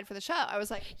I applied for the show. I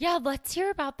was like, yeah, let's hear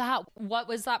about that. What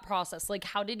was that process? Like,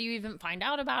 how did you even find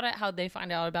out about it? How'd they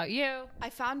find out about you? I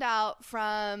found out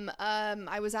from,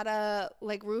 I was at a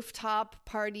like rooftop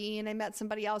party, and I met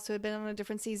somebody else who had been on a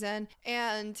different season,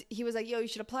 and he was like, yo, you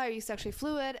should apply. Are you sexually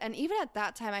fluid? And even at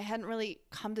that time, I hadn't really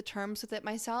come to terms with it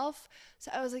myself.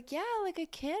 So I was like, yeah, like I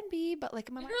can be, but like,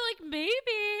 you're like, maybe.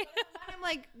 And I'm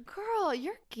like, girl,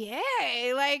 you're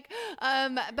gay. Like,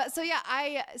 but so yeah,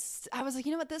 I was like,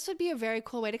 you know what, this would be a very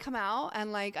cool way to come out.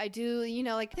 And like, I do,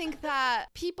 like think that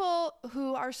people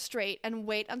who are straight and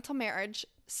wait until marriage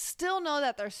still know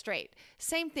that they're straight.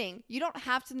 Same thing. You don't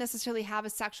have to necessarily have a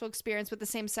sexual experience with the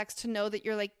same sex to know that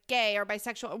you're like gay or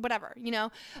bisexual or whatever, you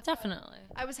know? Definitely.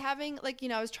 I was having like, you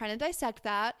know, I was trying to dissect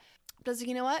that. But I was like,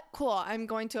 you know what? Cool. I'm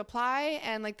going to apply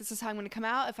and like, this is how I'm going to come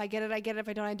out. If I get it, I get it. If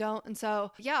I don't, I don't. And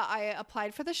so, yeah, I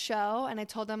applied for the show and I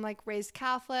told them like raised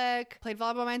Catholic, played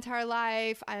volleyball my entire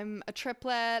life. I'm a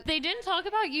triplet. They didn't talk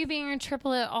about you being a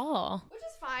triplet at all. Which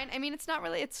is fine. I mean, it's not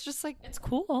really, it's just like, It's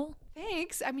cool.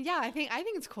 thanks. I mean, yeah, I think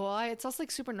it's cool. It's also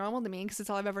like super normal to me because it's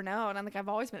all I've ever known. I'm like, I've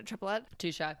always been a triplet.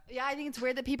 Touche. Yeah, I think it's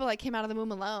weird that people like came out of the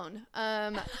womb alone.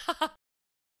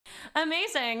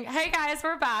 Amazing. Hey guys,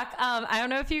 we're back. I don't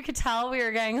know if you could tell we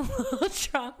were getting a little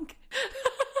drunk.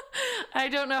 I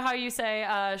don't know how you say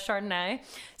Chardonnay.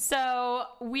 So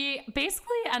we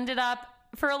basically ended up,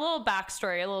 for a little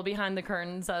backstory, a little behind the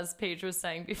curtains, as Paige was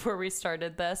saying before we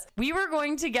started this, we were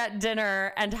going to get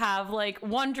dinner and have like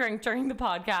one drink during the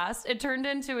podcast. It turned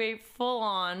into a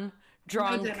full-on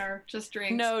drunk. No dinner, just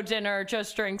drinks. No dinner,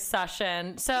 just drinks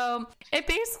session. So it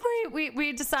basically,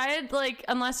 we decided, like,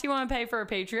 unless you want to pay for a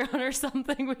Patreon or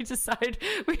something, we decided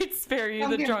we'd spare you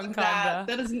the drunk combo.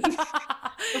 That isn't.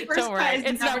 Don't worry,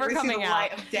 it's never coming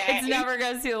out. It's It's never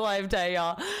gonna see the light of day,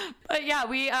 y'all. But yeah,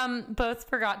 we both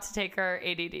forgot to take our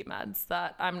ADD meds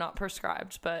that I'm not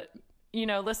prescribed, but you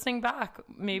know, listening back,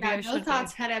 maybe I should. No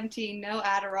thoughts, head empty, no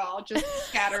Adderall, just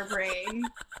scatterbrain.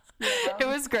 Yeah. It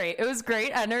was great. It was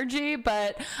great energy,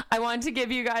 but I wanted to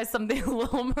give you guys something a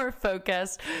little more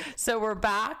focused. So we're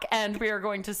back, and we are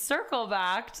going to circle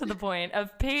back to the point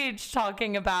of Paige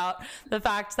talking about the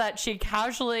fact that she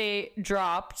casually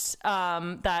dropped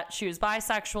that she was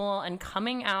bisexual and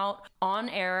coming out on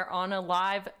air on a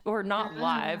live, or not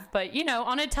live, but you know,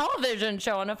 on a television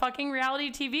show, on a fucking reality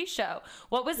TV show.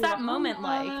 What was that moment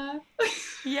like?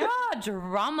 Yeah,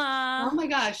 drama. Oh my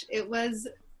gosh,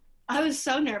 I was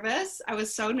so nervous. Oh.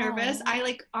 I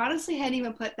like honestly hadn't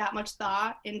even put that much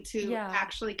thought into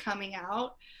actually coming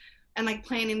out and like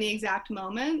planning the exact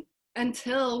moment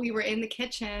until we were in the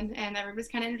kitchen and everybody's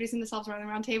kind of introducing themselves around the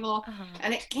round table.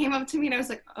 And it came up to me and I was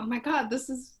like, oh my God, this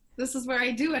is where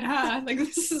I do it, huh? Like,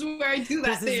 this is where I do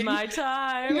that This is my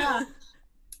time. Yeah.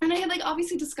 And I had like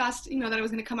obviously discussed, you know, that I was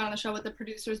going to come out on the show with the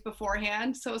producers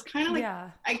beforehand. So it was kind of like,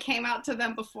 I came out to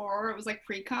them before, it was like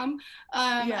pre-cum.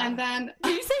 And then.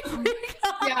 Did you say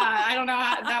pre-cum? Yeah, I don't know.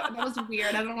 That was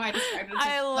weird. I don't know why I described it.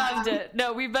 I loved it.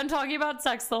 No, we've been talking about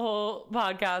sex the whole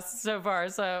podcast so far.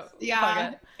 So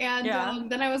fuck it.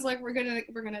 And then I was like, we're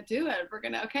gonna do it.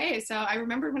 Okay. So I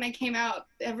remember when I came out,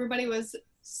 everybody was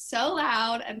so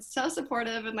loud and so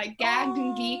supportive and like gagged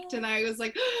and geeked, and I was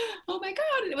like, oh my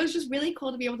God. It was just really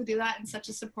cool to be able to do that in such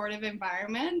a supportive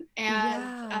environment.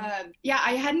 And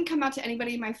I hadn't come out to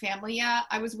anybody in my family yet.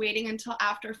 I was waiting until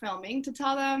after filming to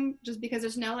tell them, just because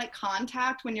there's no like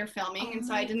contact when you're filming. And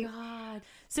so I didn't. God.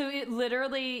 So it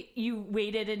literally, you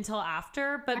waited until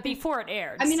after, but before it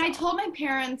aired. I mean, I told my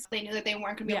parents, they knew that they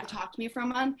weren't going to be able to talk to me for a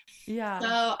month. Yeah.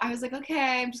 So I was like,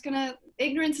 okay, I'm just going to,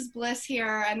 ignorance is bliss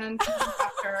here. And then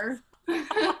after.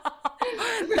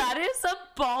 That is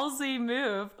a ballsy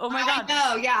move. Oh my God.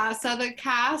 I know, yeah. So the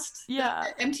cast,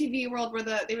 the MTV World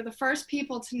they were the first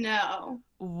people to know.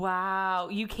 Wow.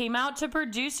 You came out to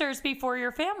producers before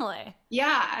your family.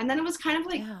 Yeah. And then it was kind of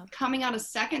like coming out a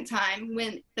second time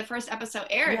when the first episode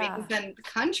aired, because then the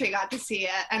country got to see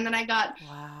it. And then I got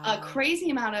a crazy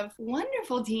amount of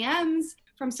wonderful DMs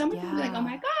from some people like, oh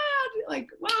my God, like,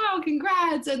 wow,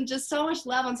 congrats. And just so much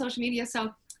love on social media.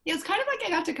 So it was kind of like I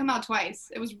got to come out twice.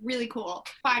 It was really cool.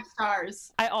 5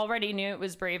 stars. I already knew it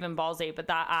was brave and ballsy, but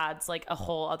that adds like a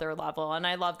whole other level. And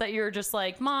I love that you're just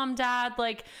like, Mom, Dad,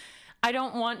 like, I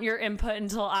don't want your input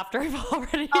until after I've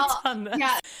already done this.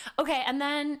 Yeah. Okay, and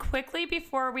then quickly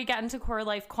before we get into core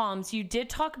life qualms, you did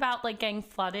talk about like getting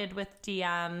flooded with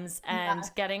DMs and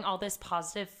getting all this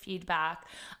positive feedback.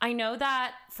 I know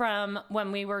that from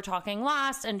when we were talking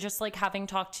last and just like having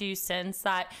talked to you since,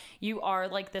 that you are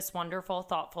like this wonderful,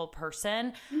 thoughtful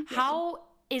person. How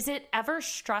is it ever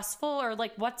stressful, or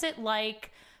like what's it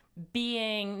like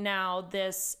being now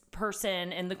this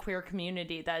person in the queer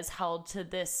community that is held to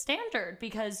this standard?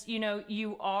 Because, you know,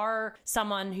 you are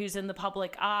someone who's in the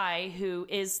public eye, who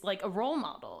is like a role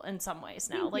model in some ways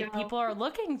now. Like people are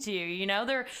looking to you, you know,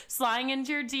 they're sliding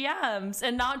into your DMs,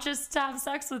 and not just to have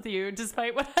sex with you,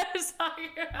 despite what I was talking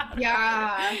about.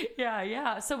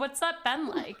 Yeah. So what's that been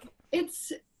like?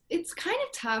 It's kind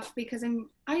of tough because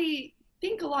I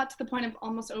think a lot to the point of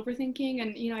almost overthinking,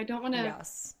 and, you know, I don't want to.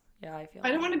 Yeah, I feel I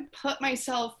don't want to put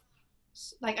myself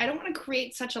like I don't want to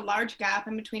create such a large gap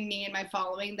in between me and my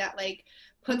following that like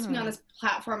puts me on this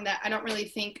platform that I don't really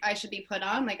think I should be put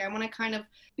on. Like I want to kind of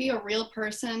be a real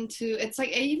person to, it's like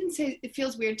I even say it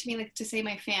feels weird to me like to say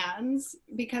my fans,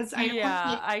 because I don't want to,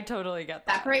 like, I totally get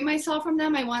that. separate myself from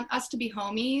them. I want us to be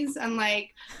homies, and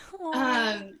like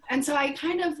and so I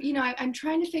kind of, you know, I'm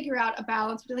trying to figure out a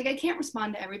balance, but like I can't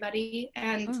respond to everybody,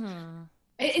 and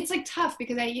it's like tough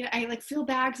because I, you know, I like feel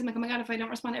bad because I'm like, oh my god, if I don't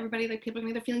respond to everybody, like people are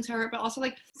gonna get their feelings hurt. But also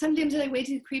like sometimes they're like way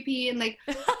too creepy and like,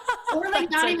 or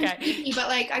like not even creepy, but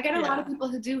like I get a lot of people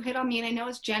who do hit on me, and I know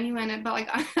it's genuine, but like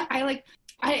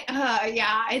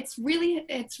yeah, it's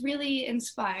really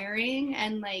inspiring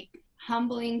and like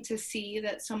humbling to see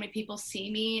that so many people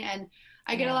see me, and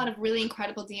I get a lot of really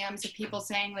incredible DMs of people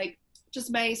saying like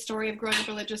just my story of growing up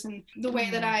religious and the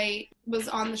way that I was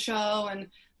on the show and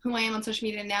who I am on social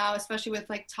media now, especially with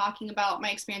like talking about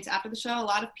my experience after the show. A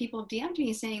lot of people have DM'd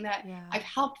me saying that I've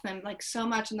helped them like so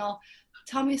much, and they'll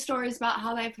tell me stories about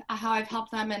how I've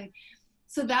helped them. And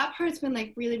so that part's been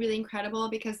like really, really incredible,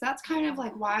 because that's kind of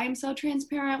like why I'm so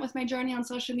transparent with my journey on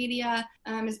social media,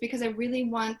 is because I really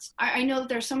want, I know that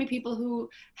there's so many people who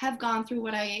have gone through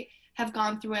what I have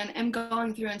gone through and am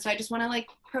going through. And so I just want to like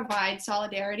provide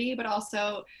solidarity, but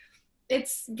also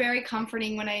it's very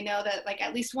comforting when I know that like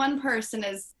at least one person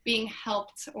is being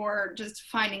helped or just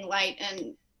finding light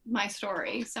in my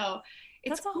story. So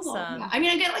it's cool. Awesome. Yeah. I mean,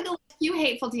 I get like a few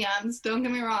hateful DMs, don't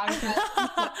get me wrong.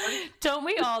 But don't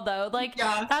we all though? Like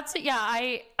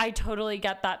I totally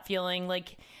get that feeling.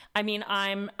 Like, I mean,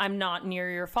 I'm not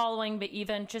near your following, but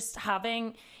even just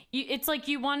having it's like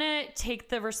you want to take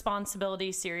the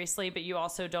responsibility seriously, but you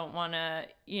also don't want to,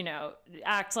 you know,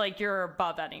 act like you're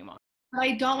above anyone.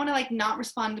 I don't want to like not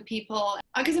respond to people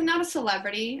because I'm not a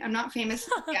celebrity. I'm not famous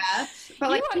yet.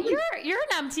 But like you're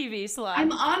an MTV celeb.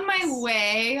 I'm on my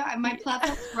way. My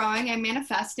platform's growing. I'm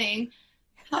manifesting.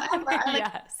 However,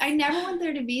 I never want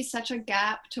there to be such a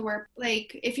gap to where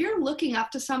like if you're looking up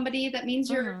to somebody, that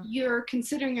means you're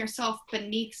considering yourself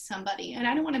beneath somebody, and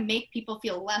I don't want to make people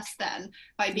feel less than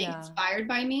by being inspired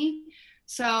by me.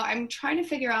 So I'm trying to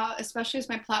figure out, especially as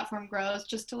my platform grows,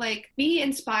 just to like be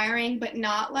inspiring, but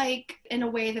not like in a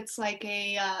way that's like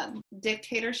a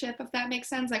dictatorship, if that makes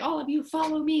sense. Like, all of you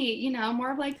follow me, you know,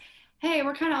 more of like, hey,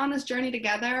 we're kind of on this journey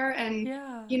together. And,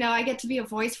 you know, I get to be a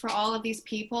voice for all of these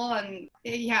people. And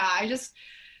I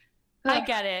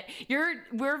get it.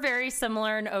 We're very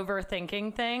similar in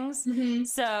overthinking things.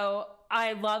 So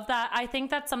I love that. I think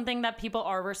that's something that people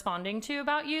are responding to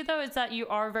about you, though, is that you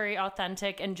are very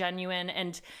authentic and genuine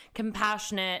and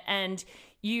compassionate, and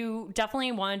you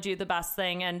definitely want to do the best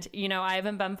thing. And, you know, I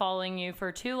haven't been following you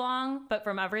for too long, but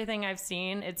from everything I've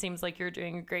seen, it seems like you're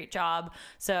doing a great job.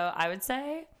 So I would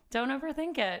say don't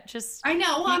overthink it. Just I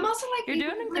know. Well, I'm also like, you're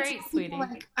doing great, sweetie.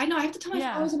 Like, I know. I have to tell my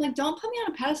followers, I'm like, don't put me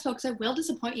on a pedestal because I will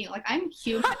disappoint you. Like, I'm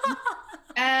huge.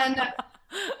 And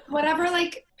whatever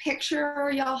like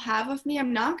picture y'all have of me,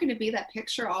 I'm not going to be that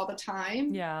picture all the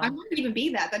time. I'm not going to even be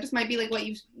that. That just might be like what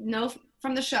you know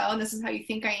from the show, and this is how you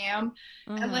think I am.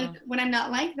 And like when I'm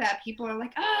not like that, people are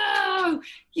like, oh,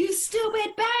 you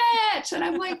stupid bitch, and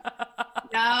I'm like,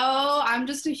 no, I'm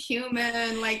just a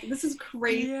human. Like, this is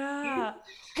crazy.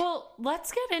 Well,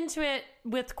 let's get into it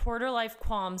with Quarter Life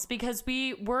Qualms, because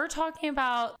we were talking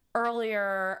about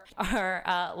earlier,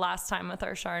 our last time with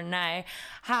our Chardonnay,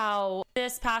 how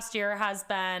this past year has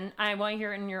been, I want to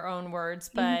hear it in your own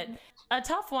words, but a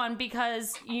tough one,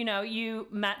 because, you know, you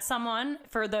met someone.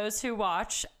 For those who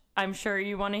watch, I'm sure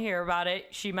you want to hear about it.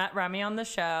 She met Remy on the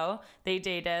show. They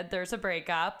dated. There's a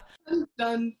breakup. Dun,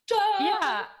 dun, dun.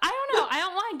 Yeah. I don't know. I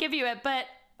don't want to give you it, but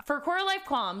for Quarter Life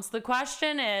Qualms, the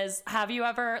question is, have you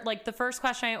ever, like the first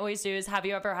question I always do is, have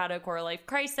you ever had a quarter life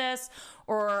crisis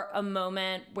or a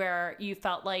moment where you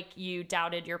felt like you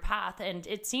doubted your path? And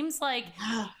it seems like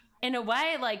in a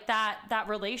way, like that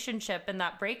relationship and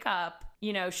that breakup,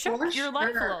 you know, shook your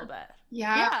life a little bit.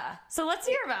 Yeah. So let's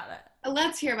hear about it.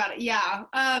 Let's hear about it. Yeah.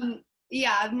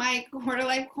 My quarter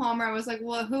life qualm where I was like,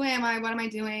 well, who am I? What am I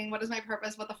doing? What is my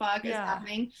purpose? What the fuck is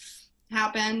happening?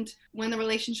 Happened when the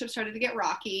relationship started to get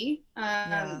rocky.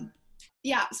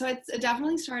 So it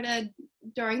definitely started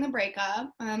during the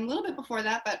breakup, a little bit before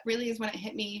that, but really is when it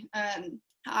hit me.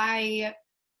 I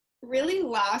really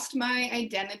lost my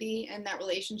identity in that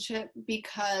relationship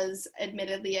because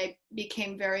admittedly I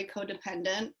became very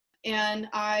codependent, and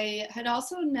I had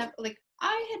also never, like,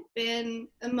 I had been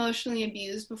emotionally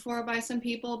abused before by some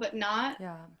people, but not,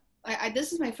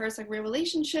 this is my first like real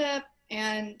relationship.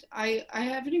 And I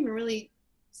haven't even really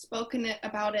spoken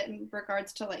about it in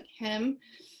regards to like him.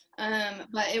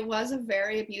 But it was a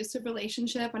very abusive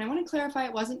relationship. And I want to clarify,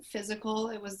 it wasn't physical,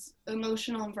 it was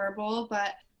emotional and verbal.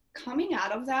 But coming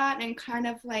out of that and kind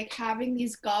of like having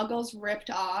these goggles ripped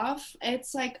off,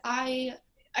 it's like I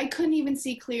couldn't even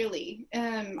see clearly.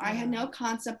 I had no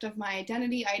concept of my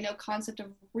identity. I had no concept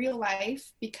of real life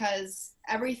because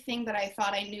everything that I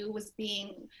thought I knew was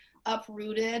being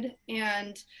uprooted.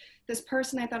 And this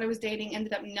person I thought I was dating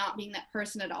ended up not being that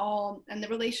person at all. And the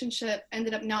relationship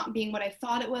ended up not being what I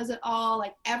thought it was at all.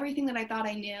 Like everything that I thought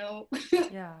I knew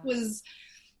was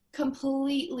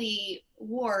completely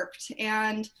warped.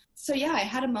 And so yeah, I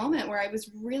had a moment where I was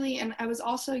really, and I was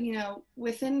also, you know,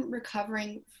 within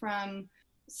recovering from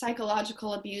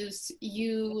psychological abuse,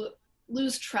 you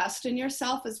lose trust in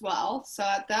yourself as well. So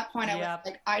at that point I was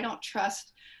like, I don't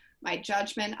trust my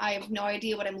judgment. I have no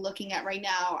idea what I'm looking at right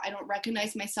now. I don't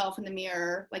recognize myself in the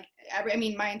mirror. Like I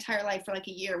mean my entire life for like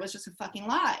a year was just a fucking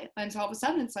lie. And so all of a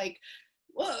sudden it's like,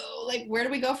 whoa, like where do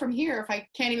we go from here if I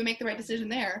can't even make the right decision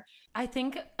there? I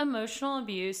think emotional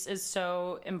abuse is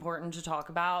so important to talk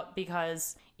about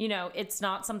because, you know, it's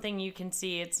not something you can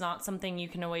see. It's not something you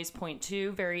can always point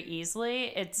to very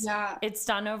easily. It's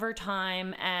done over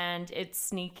time and it's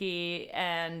sneaky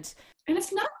and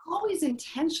it's not always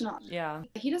intentional. Yeah.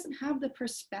 He doesn't have the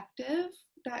perspective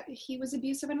that he was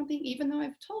abusive, I don't think, even though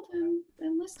I've told him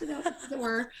and listed out as it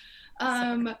were.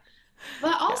 But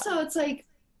also it's like,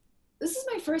 this is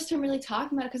my first time really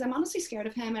talking about it because I'm honestly scared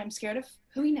of him and I'm scared of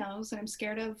who he knows and I'm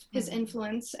scared of his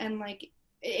influence. And like,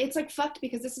 it's like fucked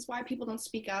because this is why people don't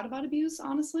speak out about abuse,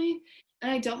 honestly.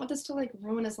 And I don't want this to like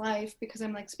ruin his life because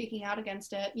I'm like speaking out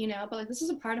against it, you know, but like this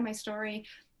is a part of my story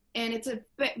and it's a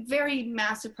very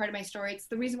massive part of my story. It's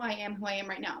the reason why I am who I am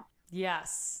right now.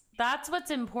 Yes. That's what's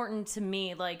important to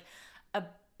me. Like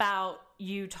about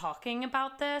you talking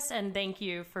about this, and thank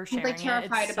you for sharing. I'm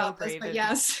terrified about this, but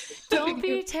yes. Don't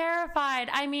be terrified.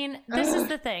 I mean, this is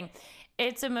the thing.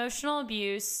 It's emotional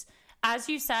abuse. As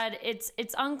you said, it's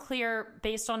unclear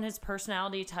based on his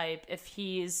personality type if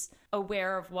he's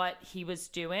aware of what he was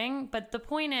doing. But the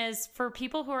point is, for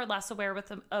people who are less aware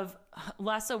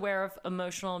of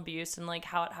emotional abuse and like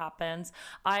how it happens,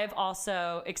 I've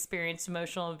also experienced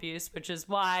emotional abuse, which is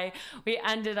why we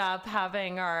ended up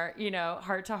having our, you know,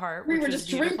 heart to heart. We were just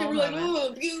drinking, we're like, oh,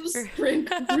 abuse, drink.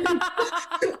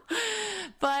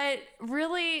 But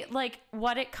really, like,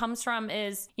 what it comes from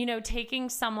is, you know, taking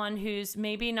someone who's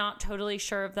maybe not totally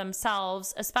sure of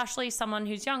themselves, especially someone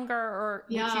who's younger or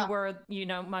which you were, you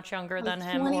know, much younger than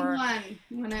him.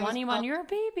 21, you're a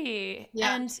baby.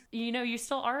 Yeah. And, you know, you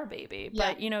still are a baby.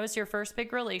 But, you know, it's your first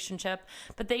big relationship.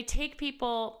 But they take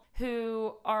people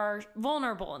who are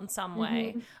vulnerable in some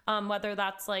way, whether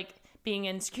that's like being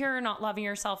insecure, not loving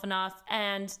yourself enough.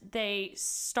 And they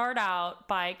start out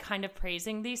by kind of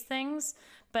praising these things,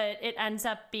 but it ends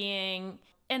up being,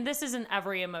 and this isn't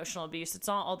every emotional abuse, it's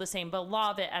not all the same, but a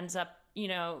lot of it ends up, you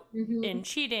know, in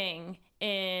cheating,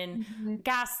 in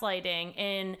gaslighting,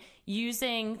 in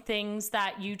using things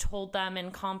that you told them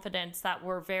in confidence that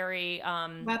were very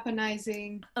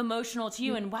weaponizing emotional to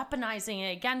you and weaponizing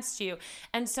it against you.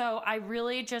 And so I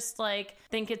really just like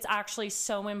think it's actually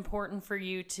so important for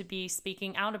you to be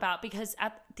speaking out about, because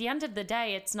at the end of the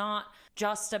day, it's not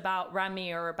just about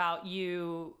Remy or about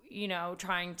you, you know,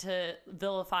 trying to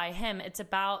vilify him. It's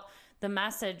about the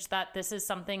message that this is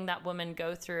something that women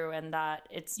go through and that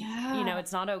it's, you know,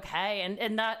 it's not okay.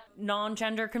 And that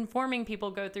non-gender conforming people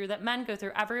go through, that men go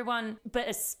through, everyone, but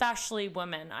especially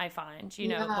women, I find, you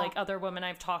know, like other women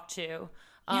I've talked to,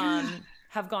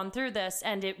 have gone through this,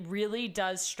 and it really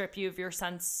does strip you of your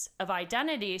sense of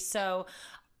identity. So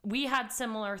we had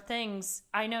similar things.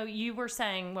 I know you were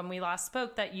saying when we last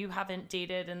spoke that you haven't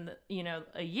dated in, you know,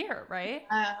 a year, right?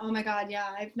 Oh my God. Yeah.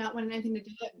 I've not wanted anything to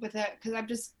do with it because I've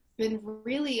just been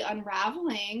really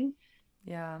unraveling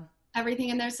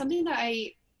everything. And there's something that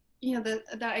I, you know,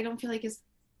 that I don't feel like is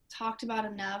talked about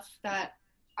enough that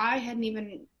I hadn't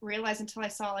even realized until I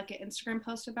saw like an Instagram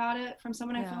post about it from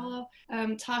someone I follow,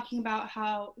 talking about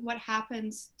what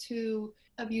happens to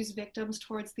abuse victims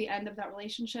towards the end of that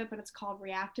relationship, and it's called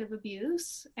reactive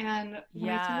abuse. And when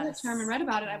I saw that term and read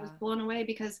about it, I was blown away,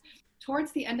 because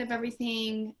towards the end of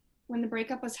everything, when the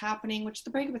breakup was happening, which the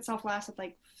breakup itself lasted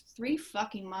like 3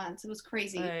 fucking months. It was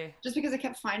crazy, just because I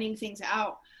kept finding things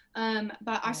out.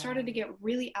 But I started to get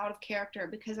really out of character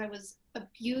because I was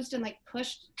abused and like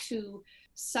pushed to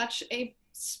such a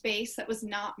space that was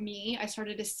not me. I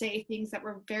started to say things that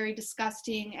were very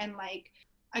disgusting, and like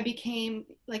I became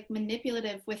like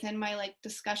manipulative within my like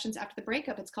discussions after the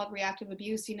breakup. It's called reactive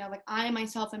abuse. You know, like I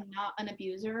myself am not an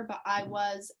abuser, but I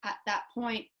was at that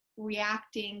point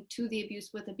reacting to the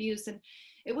abuse with abuse, and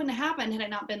it wouldn't have happened had I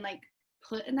not been like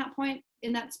put in that point,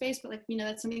 in that space. But like, you know,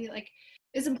 that's something that like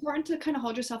is important to kind of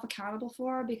hold yourself accountable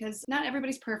for, because not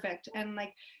everybody's perfect. And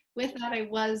like with that, I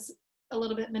was a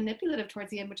little bit manipulative towards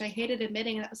the end, which I hated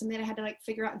admitting. And that was something that I had to like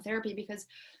figure out in therapy, because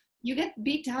you get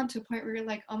beat down to a point where you're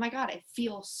like, oh my God, I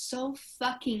feel so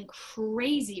fucking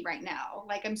crazy right now.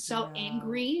 Like, I'm so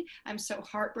angry. I'm so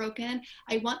heartbroken.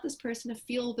 I want this person to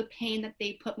feel the pain that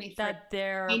they put me through. That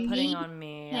they're I putting need on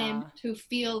me. him to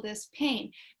feel this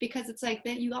pain, because it's like,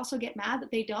 then you also get mad that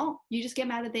they don't. You just get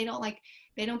mad that they don't, like,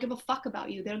 they don't give a fuck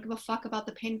about you. They don't give a fuck about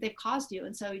the pain that they've caused you.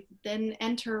 And so then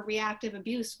enter reactive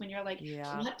abuse when you're like,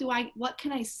 what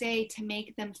can I say to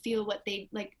make them feel what they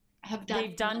like have done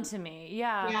they've done to me.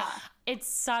 Yeah. It's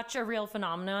such a real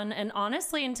phenomenon. And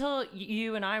honestly, until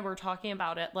you and I were talking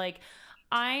about it, like,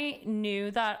 I knew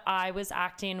that I was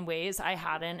acting in ways I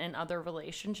hadn't in other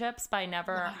relationships, but I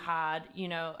never had, you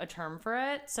know, a term for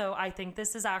it. So I think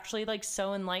this is actually like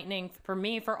so enlightening for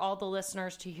me, for all the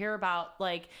listeners to hear about,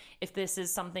 like, if this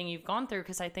is something you've gone through,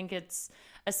 because I think it's,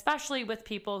 especially with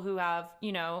people who have,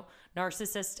 you know,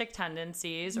 narcissistic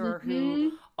tendencies, or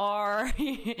who are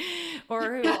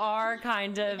or who are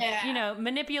kind of, you know,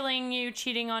 manipulating you,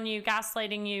 cheating on you,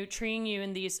 gaslighting you, treating you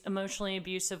in these emotionally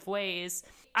abusive ways.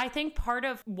 I think part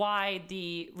of why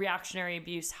the reactionary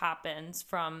abuse happens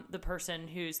from the person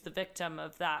who's the victim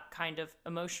of that kind of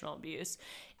emotional abuse,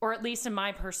 or at least in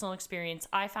my personal experience,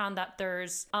 I found that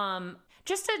there's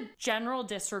just a general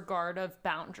disregard of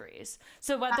boundaries.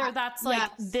 So whether that's like,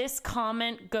 this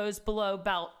comment goes below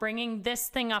belt, bringing this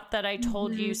thing up that I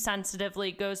told you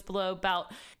sensitively goes below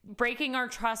belt, breaking our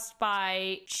trust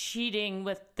by cheating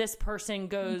with this person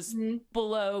goes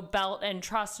below belt and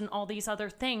trust, and all these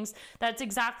other things. That's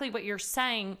exactly what you're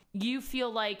saying. You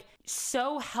feel like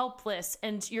so helpless,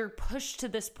 and you're pushed to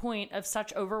this point of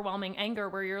such overwhelming anger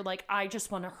where you're like, I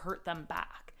just want to hurt them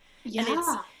back.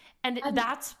 And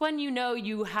that's when you know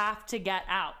you have to get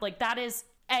out. Like, that is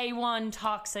A1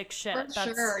 toxic shit.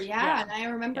 For sure, yeah. And I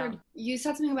remember you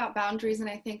said something about boundaries, and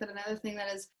I think that another thing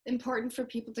that is important for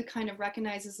people to kind of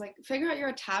recognize is, like, figure out your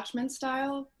attachment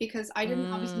style, because I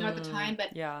didn't obviously know at the time, but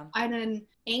I had an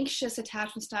anxious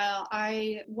attachment style.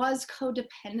 I was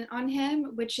codependent on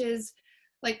him, which is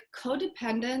like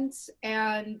codependents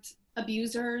and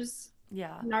abusers,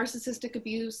 narcissistic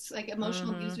abuse, like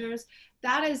emotional abusers.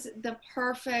 That is the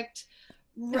perfect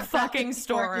fucking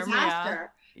storm.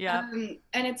 Disaster. And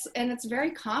it's very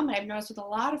common. I've noticed with a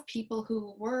lot of people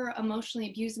who were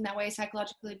emotionally abused in that way,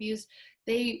 psychologically abused,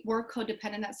 they were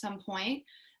codependent at some point.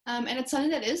 And it's something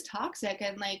that is toxic.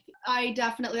 And like,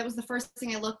 that was the first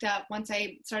thing I looked at once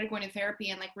I started going to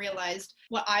therapy, and like realized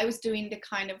what I was doing to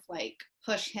kind of like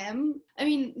push him. I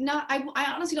mean, I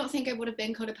honestly don't think I would have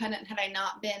been codependent had I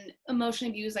not been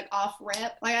emotionally abused, like off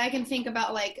rip. Like, I can think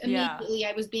about like immediately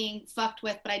I was being fucked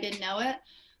with, but I didn't know it.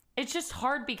 It's just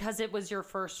hard because it was your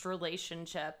first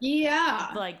relationship.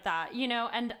 Like that, you know,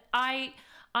 and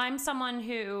I'm someone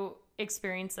who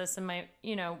experienced this in my,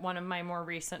 you know, one of my more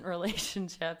recent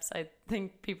relationships. I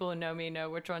think people who know me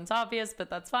know which one's obvious, but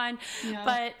that's fine.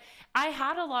 But I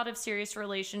had a lot of serious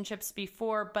relationships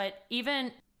before, but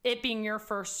even it being your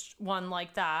first one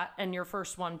like that, and your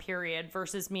first one period,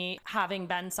 versus me having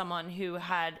been someone who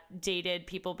had dated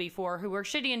people before who were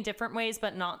shitty in different ways,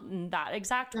 but not in that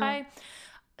exact way.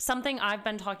 Something I've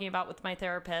been talking about with my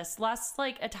therapist, less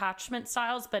like attachment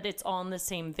styles, but it's all in the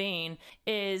same vein,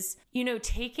 is, you know,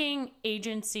 taking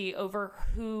agency over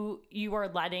who you are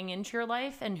letting into your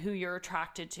life and who you're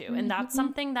attracted to. And that's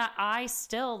something that I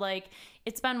still, like,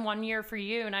 it's been 1 year for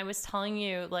you. And I was telling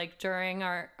you, like, during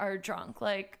our drunk,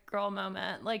 like, girl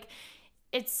moment, like,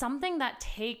 it's something that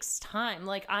takes time.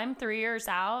 Like, I'm 3 years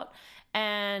out,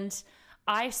 and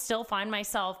I still find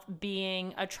myself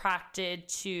being attracted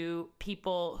to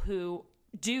people who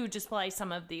do display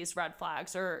some of these red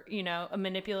flags, or, you know,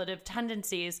 manipulative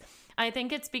tendencies. I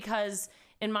think it's because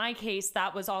in my case,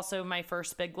 that was also my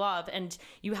first big love. And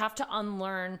you have to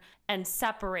unlearn and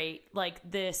separate like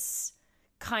this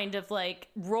kind of like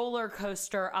roller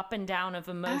coaster up and down of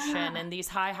emotion and these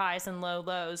high highs and low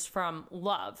lows from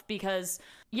love, because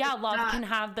love can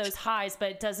have those highs, but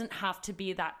it doesn't have to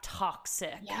be that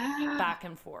toxic back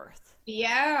and forth.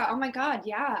 Oh my God.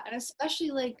 And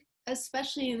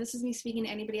especially, and this is me speaking to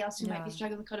anybody else who might be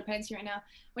struggling with codependency right now,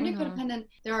 when you're codependent,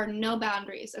 there are no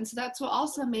boundaries. And so that's what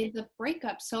also made the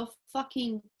breakup so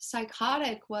fucking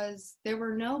psychotic, was there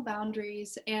were no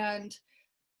boundaries. And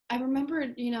I remember,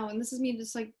 you know, and this is me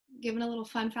just like giving a little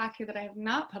fun fact here that I have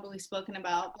not publicly spoken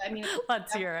about. I mean,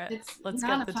 let's hear it. It's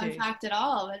not a fun fact at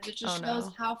all, but it just shows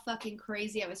how fucking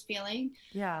crazy I was feeling.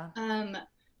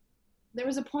 There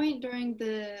was a point during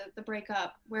the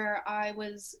breakup where I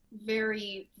was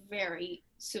very, very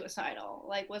suicidal,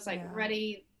 like was like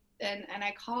ready. And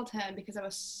I called him because I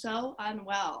was so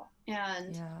unwell.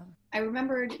 And I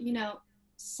remembered, you know,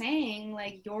 saying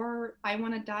like I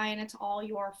want to die and it's all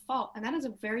your fault. And that is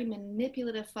a very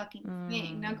manipulative fucking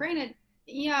thing. Now, granted,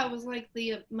 yeah, it was like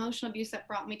the emotional abuse that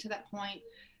brought me to that point,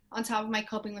 on top of my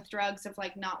coping with drugs of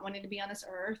like not wanting to be on this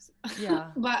earth.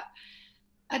 Yeah. But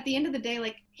at the end of the day,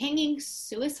 like hanging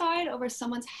suicide over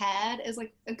someone's head is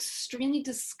like extremely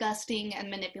disgusting and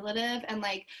manipulative. And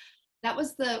like that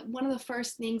was one of the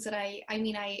first things that I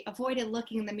avoided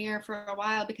looking in the mirror for a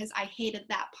while because I hated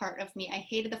that part of me. I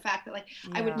hated the fact that like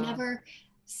I would never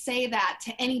say that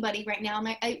to anybody right now.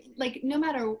 I like, no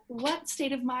matter what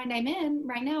state of mind I'm in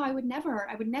right now, I would never,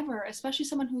 especially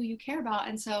someone who you care about.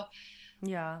 And so,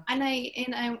 yeah.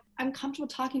 And I'm comfortable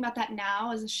talking about that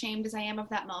now, as ashamed as I am of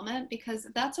that moment, because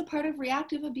that's a part of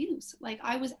reactive abuse. Like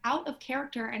I was out of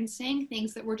character and saying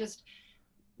things that were just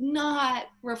not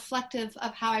reflective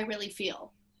of how I really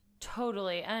feel.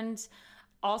 Totally. And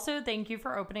also, thank you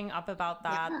for opening up about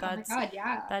that. Yeah, that's, oh my God,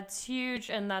 yeah. That's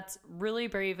huge, and that's really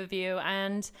brave of you.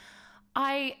 And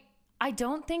I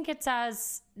don't think it's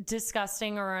as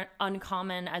disgusting or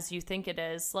uncommon as you think it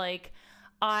is. Like,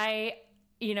 I've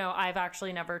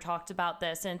actually never talked about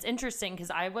this, and it's interesting because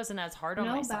I wasn't as hard on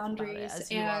myself boundaries about it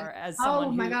as you are, as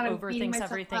someone who God, overthinks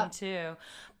everything too.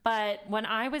 But when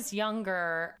I was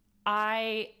younger,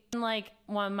 in like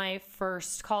one of my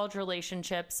first college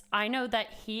relationships, I know that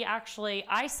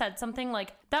I said something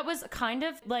like that was kind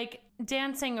of like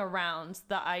dancing around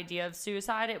the idea of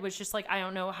suicide. It was just like, I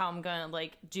don't know how I'm gonna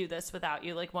like do this without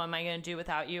you. Like, what am I gonna do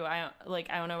without you? I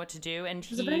don't know what to do. And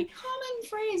it's a very common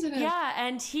phrase in it. Yeah,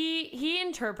 and he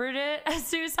interpreted it as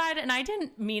suicide, and I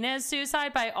didn't mean it as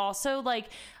suicide, but I also like,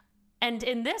 and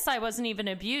in this I wasn't even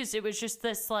abused. It was just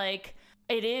this like,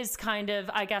 it is kind of,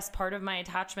 I guess, part of my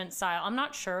attachment style. I'm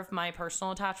not sure of my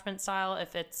personal attachment style,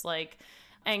 if it's like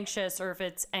anxious or if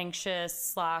it's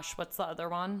anxious / what's the other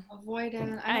one?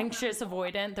 Avoidant. Anxious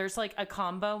avoidant. There's like a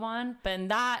combo one. But in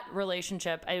that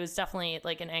relationship, it was definitely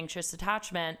like an anxious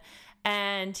attachment.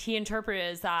 And he interpreted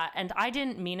it as that. And I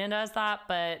didn't mean it as that,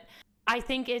 but I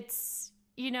think it's,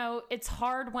 it's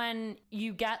hard when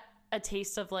you get a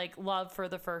taste of like love for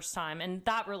the first time. And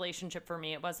that relationship for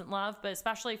me, it wasn't love, but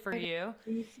especially for you.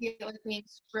 You feel like being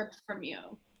stripped from you.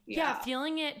 Yeah,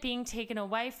 feeling it being taken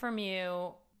away from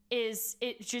you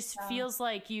feels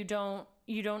like you don't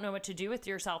know what to do with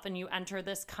yourself, and you enter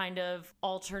this kind of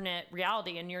alternate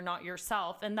reality and you're not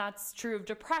yourself. And that's true of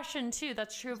depression too.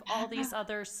 That's true of all these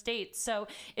other states. So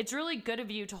it's really good of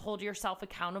you to hold yourself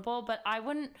accountable, but I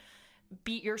wouldn't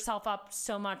beat yourself up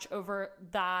so much over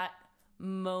that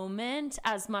moment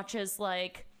as much as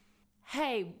like,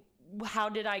 hey, how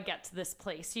did I get to this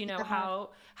place?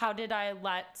 How did I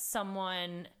let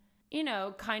someone,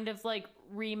 kind of like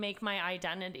remake my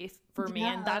identity for me?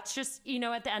 And that's just,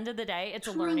 at the end of the day, it's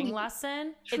a learning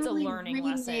lesson. It's a learning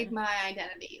lesson. Remade my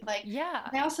identity. Like, yeah.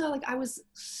 I also like, I was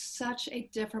such a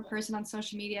different person on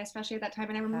social media, especially at that time.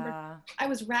 And I remember I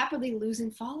was rapidly losing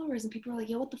followers, and people were like,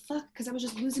 yo, what the fuck? Because I was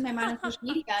just losing my mind on social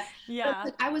media. Yeah.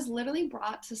 But I was literally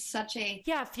brought to such a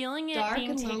feeling it dark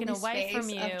being and taken away from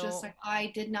you. Of just like,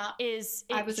 I did not.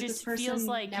 I was just like, feels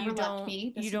like you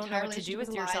don't know what to do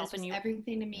with yourself, and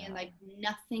everything to me and like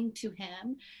nothing to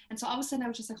him. And so all of a sudden I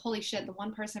was just like, holy shit, the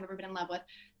one person I've ever been in love with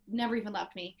never even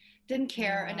loved me, didn't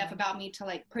care enough about me to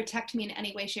like protect me in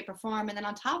any way, shape, or form. And then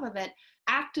on top of it,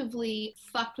 actively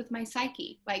fucked with my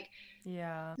psyche. Like,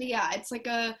 it's like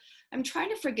I'm trying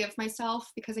to forgive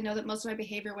myself, because I know that most of my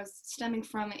behavior was stemming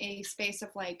from a space of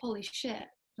like, holy shit,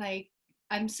 like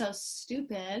I'm so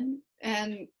stupid.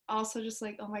 And also just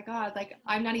like, oh my God, like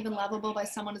I'm not even lovable by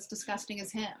someone as disgusting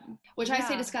as him, which I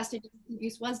say disgusting because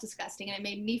abuse was disgusting and it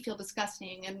made me feel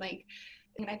disgusting. And like,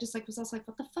 and I just like was also like,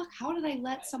 what the fuck? How did I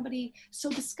let somebody so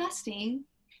disgusting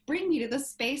bring me to the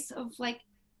space of like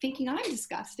thinking I'm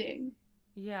disgusting?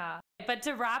 Yeah. But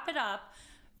to wrap it up,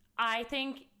 I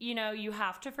think, you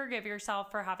have to forgive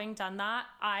yourself for having done that.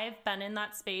 I've been in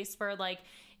that space where like,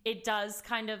 it does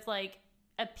kind of like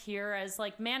appear as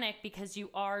like manic, because you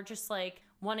are just like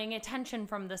wanting attention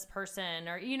from this person,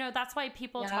 or that's why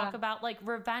people talk about like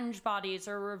revenge bodies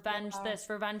or revenge this,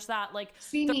 revenge that, like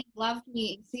see me, love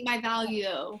me, see my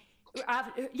value.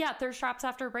 Thirst traps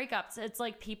after breakups. It's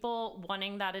like people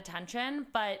wanting that attention.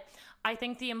 But I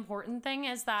think the important thing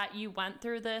is that you went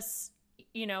through this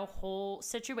whole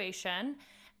situation,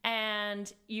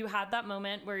 and you had that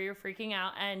moment where you're freaking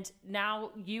out, and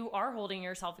now you are holding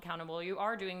yourself accountable. You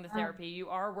are doing the therapy. You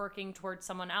are working towards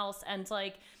someone else. And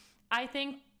like, I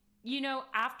think,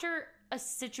 after a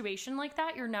situation like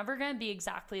that, you're never going to be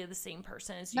exactly the same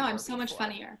person as you were I'm so much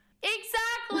funnier.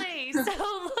 Exactly.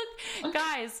 So look,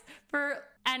 guys, for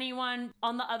anyone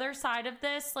on the other side of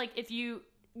this, like if you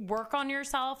work on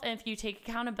yourself, and if you take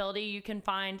accountability, you can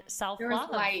find self-love. There was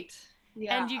light.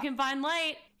 Yeah. And you can find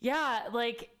light. Yeah,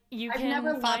 like I've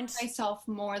never loved myself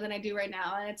more than I do right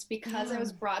now, and it's because I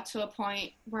was brought to a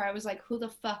point where I was like, who the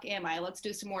fuck am I? Let's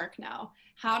do some work now.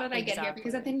 How did I get here?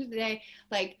 Because at the end of the day,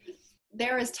 like,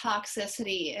 there is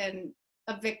toxicity in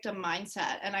a victim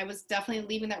mindset, and I was definitely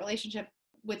leaving that relationship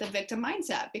with a victim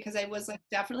mindset because I was like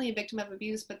definitely a victim of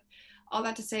abuse. But all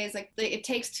that to say is like it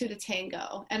takes two to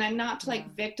tango, and I'm not to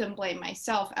like victim blame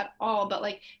myself at all, but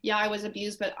like, yeah, I was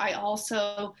abused, but I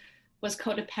also was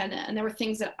codependent, and there were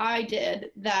things that I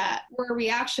did that were a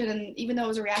reaction, and even though it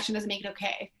was a reaction doesn't make it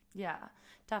okay. Yeah,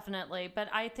 definitely. But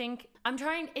I think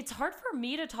it's hard for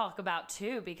me to talk about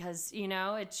too, because, you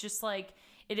know, it's just like,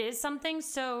 it is something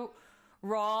so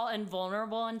raw and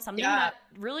vulnerable, and something that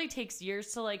really takes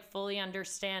years to like fully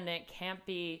understand. It can't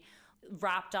be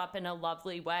wrapped up in a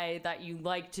lovely way that you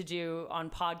like to do on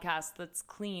podcasts that's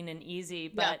clean and easy.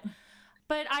 But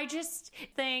I just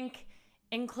think,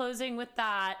 in closing with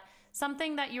that,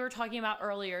 something that you were talking about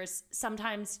earlier is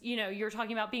sometimes, you know, you're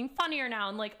talking about being funnier now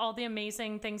and like all the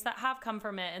amazing things that have come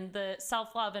from it and the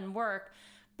self-love and work.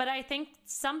 But I think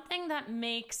something that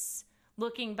makes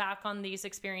looking back on these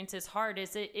experiences hard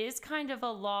is it is kind of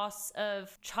a loss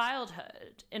of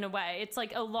childhood in a way. It's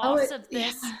like a loss of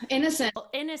this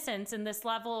innocence and this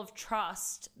level of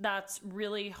trust that's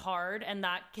really hard, and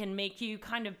that can make you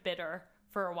kind of bitter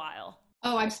for a while.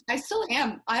 Oh, I still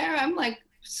am. I'm like,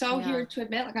 here to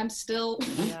admit, like, I'm still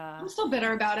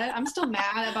bitter about it. I'm still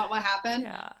mad about what happened.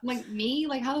 Yeah. Like, me,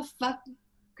 like, how the fuck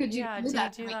could you do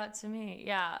that to me?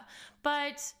 Yeah.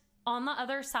 But on the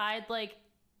other side, like,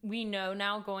 we know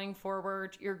now going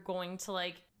forward, you're going to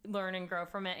like learn and grow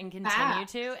from it and continue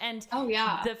to. And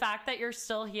the fact that you're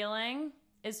still healing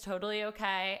is totally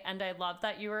okay. And I love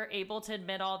that you were able to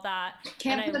admit all that.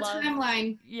 Can't put a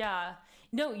timeline. Yeah.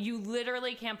 No, you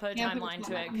literally can't put a timeline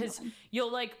to it, because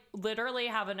you'll like literally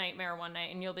have a nightmare one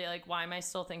night and you'll be like, why am I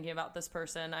still thinking about this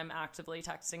person? I'm actively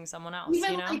texting someone else,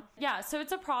 you know? Yeah. So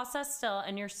it's a process still,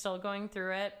 and you're still going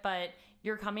through it, but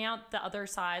you're coming out the other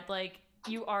side. Like,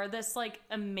 you are this like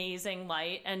amazing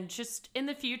light, and just in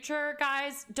the future,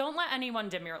 guys, don't let anyone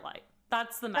dim your light.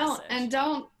 That's the message.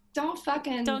 Don't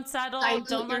fucking don't settle.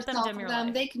 Don't let them dim your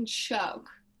light. They can choke.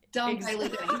 Don't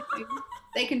dilute anything.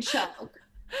 They can choke.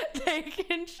 They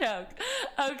can choke.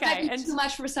 Okay. That means too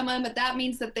much for someone, but that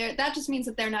just means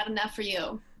that they're not enough for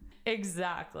you.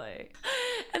 Exactly.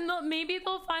 And maybe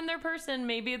they'll find their person.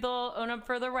 Maybe they'll own up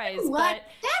for their ways. That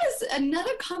is another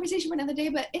conversation for another day,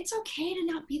 but it's okay to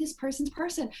not be this person's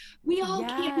person. We all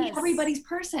can't be everybody's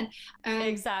person.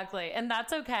 Exactly. And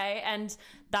that's okay. And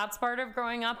that's part of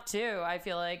growing up too, I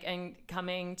feel like, and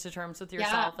coming to terms with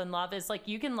yourself. And love is like,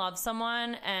 you can love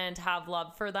someone and have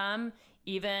love for them,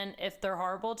 even if they're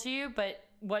horrible to you. But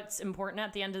what's important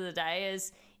at the end of the day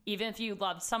is, even if you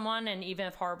love someone and even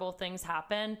if horrible things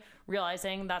happen,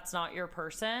 realizing that's not your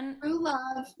person. True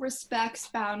love respects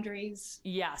boundaries.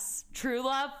 Yes. True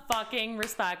love fucking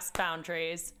respects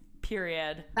boundaries.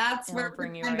 Period. That's where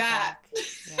bring you right back.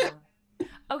 Yeah.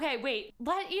 Okay, wait.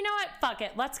 You know what? Fuck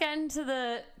it. Let's get into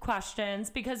the questions,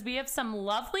 because we have some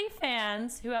lovely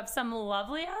fans who have some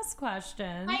lovely ass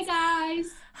questions. Hi,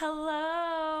 guys.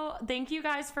 Hello. Thank you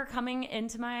guys for coming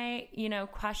into my,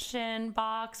 question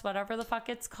box, whatever the fuck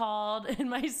it's called, in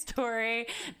my story.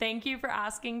 Thank you for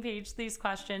asking Paige these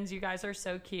questions. You guys are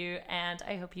so cute, and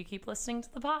I hope you keep listening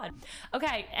to the pod.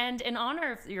 Okay, and in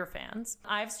honor of your fans,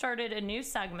 I've started a new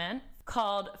segment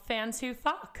called Fans Who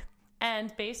Fuck.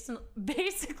 And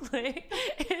basically,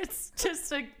 it's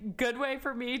just a good way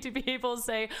for me to be able to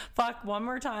say fuck one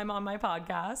more time on my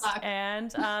podcast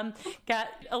and get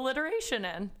alliteration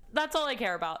in. That's all I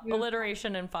care about. Beautiful.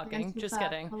 Alliteration and fucking. Just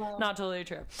kidding. Hello. Not totally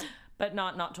true. But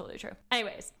not totally true.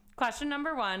 Anyways, question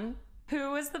number 1.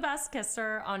 Who was the best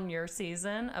kisser on your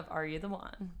season of Are You the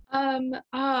One?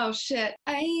 Oh, shit.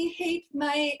 I hate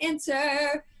my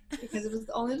answer. Because it was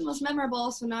only the most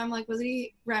memorable. So now I'm like, was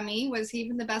he Remy? Was he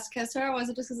even the best kisser? Or was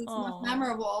it just because it's the most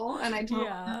memorable? And I don't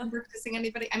remember kissing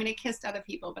anybody. I mean, I kissed other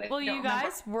people, but I don't remember.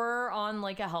 Guys were on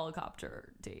like a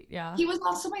helicopter date. Yeah. He was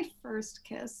also my first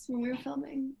kiss when we were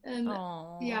filming. And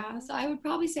so I would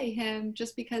probably say him,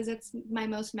 just because it's my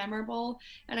most memorable.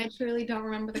 And I truly don't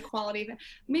remember the quality of it.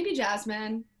 Maybe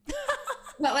Jasmine.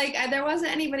 But like, there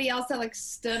wasn't anybody else that like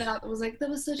stood out that was like, that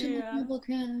was such a memorable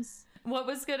kiss. What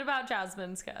was good about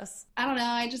Jasmine's kiss? I don't know.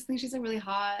 I just think she's like really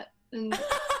hot. And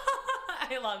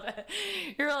I love it.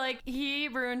 You're like, he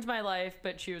ruined my life,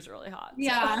 but she was really hot.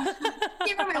 Yeah.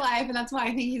 He ruined my life, and that's why I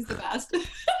think he's the best.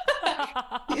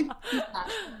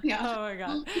 Yeah. Oh my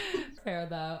God. fair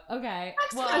though. Okay.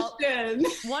 Next Well, question.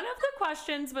 one of the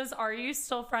questions was, are you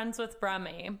still friends with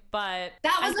Bremy? But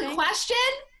That I was a think question?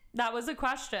 that was a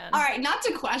question. All right, not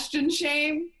to question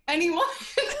shame anyone.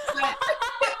 But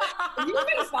if you've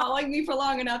been following me for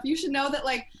long enough, you should know that,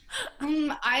 like,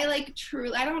 I like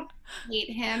truly, I don't hate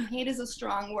him. Hate is a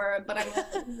strong word, but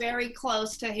I'm very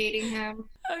close to hating him.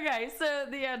 Okay, so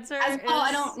the answer As is well,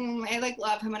 I like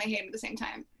love him and I hate him at the same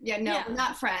time. Yeah, no, Yeah. we're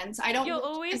not friends. I don't. you'll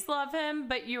always love him,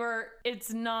 but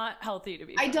it's not healthy to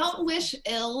be I friends don't with wish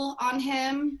ill on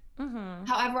him. him. Mhm.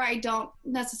 However, I don't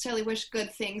necessarily wish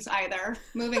good things either.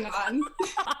 Moving on.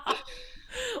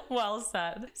 Well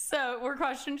said. So we're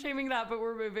question shaming that, but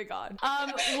we're moving on. I'm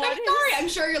sorry. I'm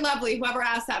sure you're lovely, whoever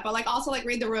asked that, but like also like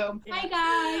read the room. Yeah. Hi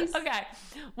guys. Okay.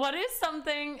 What is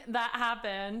something that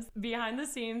happened behind the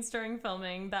scenes during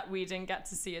filming that we didn't get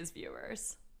to see as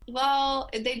viewers? Well,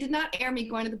 they did not air me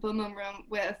going to the Boom Boom Room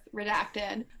with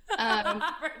Redacted.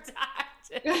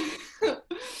 Redacted.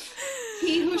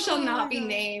 He who shall Oh not my be God.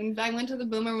 named. I went to the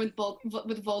Boomer with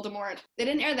Voldemort. They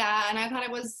didn't air that, and I thought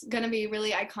it was gonna be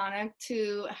really iconic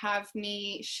to have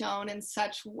me shown in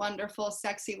such wonderful,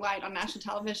 sexy light on national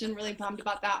television. Really bummed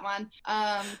about that one.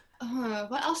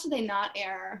 What else did they not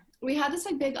air? We had this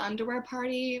like big underwear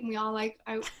party, and we all like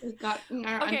we got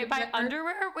our Okay, by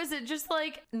underwear. underwear, was it just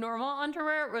like normal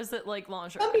underwear or was it like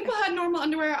lingerie? Some people had normal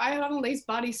underwear. I had on a lace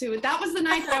bodysuit. That was the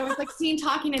night that I was like seen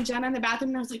talking to Jenna in the bathroom,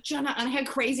 and I was like, Jenna, and I had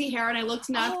crazy hair, and I looked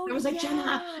nuts. Oh, I was like, Jenna,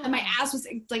 yeah. and my ass was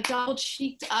like double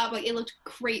cheeked up, like it looked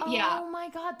great. Yeah, Oh my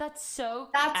God, that's so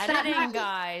That's that editing, night.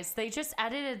 guys. They just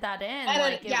edited that in. And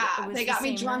then, like, it was they the got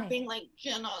me same drunk, night. being like,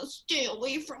 Jenna, stay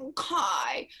away from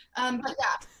Kai. But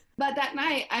yeah, but that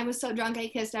night I was so drunk I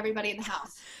kissed everybody in the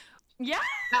house. Yeah.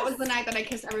 That was the night that I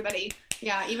kissed everybody.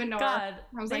 Yeah, even Nora. God,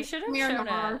 I was they like, should have "Come here, shown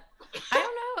Nora." it. I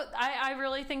don't know. I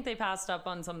really think they passed up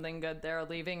on something good there,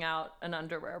 leaving out an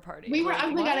underwear party. We were, Like,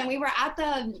 oh my what? God, and we were at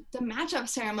the matchup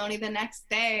ceremony the next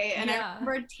day, and Yeah. I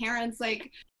remember Terrence,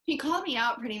 like, he called me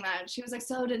out pretty much. He was like,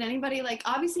 so did anybody, like,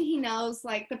 obviously he knows,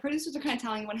 like, the producers are kind of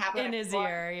telling what happened. in right his before.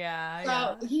 ear,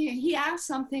 yeah. So he asked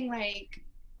something like,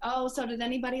 oh, so did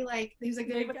anybody, like, he was like,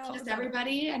 did Big anybody kiss Alpha.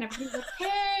 everybody? And everybody was like,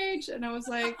 Paige. And I was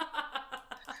like,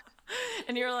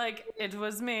 And you're like, it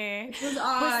was me. it was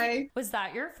I. Was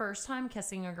that your first time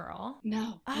kissing a girl?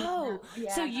 No. Oh,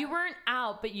 Yeah. so you weren't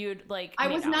out, but you'd like. I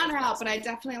made was out not with out, girls. but I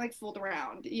definitely, like, fooled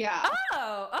around. Yeah.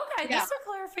 Oh, okay. Yeah. This is a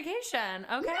clarification.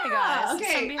 Okay, Yeah, guys. Some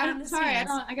okay. behind I'm the sorry. scenes.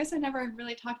 I guess I never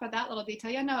really talked about that little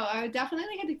detail. Yeah, no, I would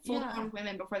definitely had to fool Yeah. around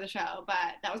women before the show,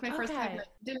 but that was my first Okay. time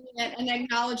doing it and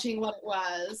acknowledging what it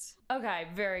was. Okay,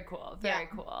 very cool. Very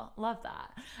cool. Love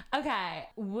that. Okay,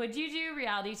 would you do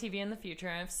reality TV in the future?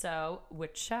 And if so,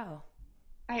 which show?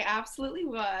 I absolutely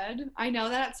would. I know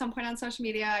that at some point on social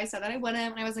media, I said that I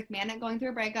wouldn't, and I was like, man, going through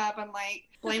a breakup, and like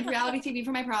blamed reality TV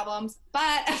for my problems,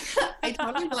 but I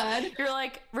totally would. You're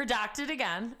like, redacted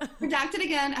again. Redacted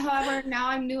again. However, now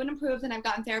I'm new and improved, and I've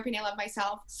gotten therapy, and I love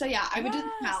myself. So yeah, I would do the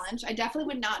Yes. challenge. I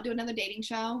definitely would not do another dating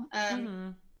show.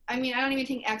 Mhm. I mean, I don't even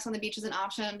think X on the Beach is an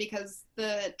option because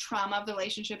the trauma of the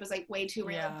relationship is like way too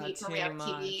real Yeah, deep for too reality much.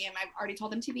 TV, and I've already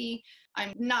told him TV.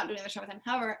 I'm not doing the show with him.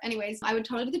 However, anyways, I would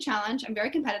totally do the challenge. I'm very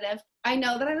competitive. I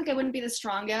know that I wouldn't be the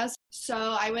strongest,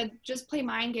 so I would just play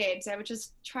mind games. I would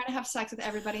just try to have sex with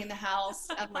everybody in the house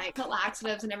and like put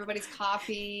laxatives in everybody's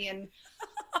coffee, and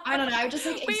I don't know. I would just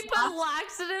like We put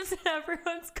laxatives in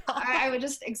everyone's coffee. I would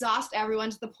just exhaust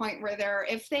everyone to the point where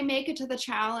if they make it to the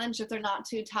challenge, if they're not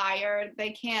too tired,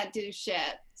 they can't do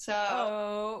shit. So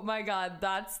Oh my God,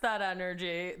 that's that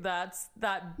energy. That's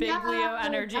that big Yeah, Leo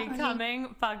energy definitely.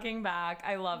 coming fucking back.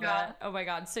 I love Yeah. it. Oh my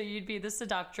God. So you'd be the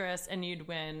seductress and you'd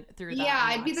win through that. yeah,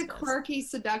 I'd be the laxatives. quirky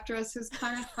seductress who's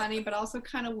kind of funny, but also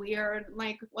kind of weird.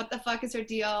 Like, what the fuck is her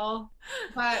deal?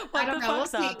 But What I don't the know. We'll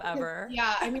fuck's see. up, ever?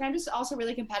 Yeah, I mean, I'm just also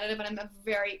really competitive, and I'm a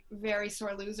very, very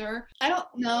sore loser. I don't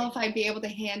know if I'd be able to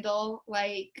handle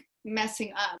like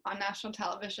messing up on national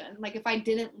television. Like, if I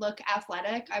didn't look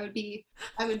athletic, I would be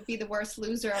the worst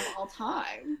loser of all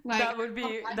time. Like, That would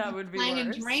be playing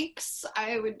worse. drinks.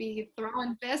 I would be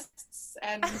throwing fists,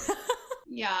 and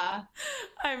yeah.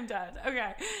 I'm done.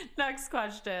 Okay. Next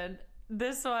question.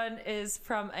 This one is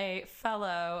from a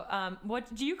fellow.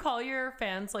 What do you call your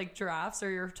fans, like giraffes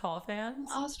or your tall fans?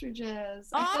 Ostriches.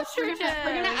 I feel like Ostriches.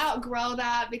 We're gonna outgrow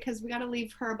that because we gotta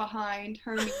leave her behind.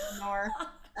 Her and me more.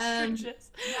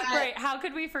 Ostriches. but- Right. How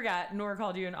could we forget? Nor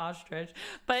called you an ostrich.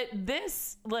 But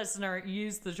this listener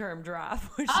used the term giraffe,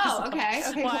 which Oh, is okay.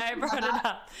 Okay, why I cool. brought it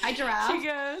up. Hi, giraffe. She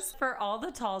goes, for all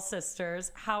the tall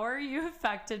sisters, how are you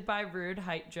affected by rude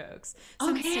height jokes?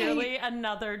 Okay. Sincerely,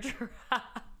 another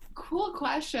giraffe. Cool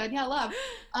question. Yeah, love.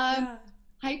 Yeah.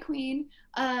 Hi, Queen.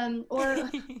 Or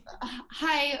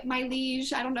hi, my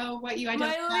liege. I don't know what you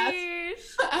identify My as.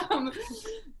 liege.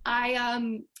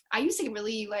 um, I used to get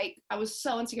really like I was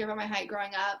so insecure about my height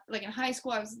growing up. Like in high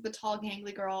school, I was the tall,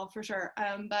 gangly girl for sure.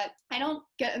 But I don't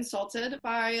get insulted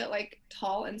by like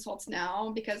tall insults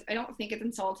now because I don't think it's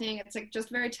insulting. It's like just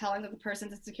very telling that the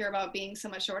person's insecure about being so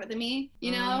much shorter than me,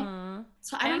 you know? Mhm.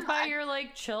 So I don't And know. by your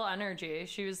like chill energy,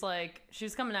 she was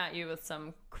coming at you with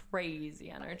some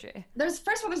crazy energy. First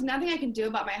of all, there's nothing I can do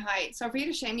about my height. So for you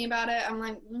to shame me about it, I'm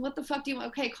like, what the fuck do you want?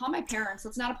 Okay, call my parents.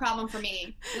 It's not a problem for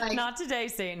me. Like, Not today,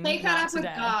 Satan. take that Not up today.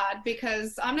 with God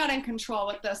because I'm not in control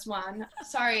with this one.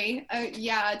 Sorry.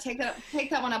 Yeah, take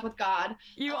that one up with God.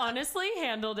 You honestly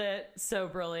handled it so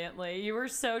brilliantly. You were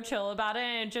so chill about it,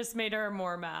 and it just made her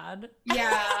more mad.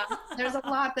 Yeah, there's a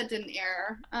lot that didn't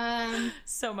air.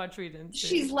 So much we didn't see.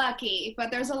 She's lucky,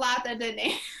 but there's a lot that didn't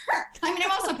air. I mean,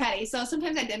 I'm also petty, so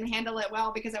sometimes I didn't handle it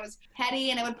well because I was petty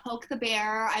and I would poke the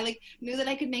bear. I like knew that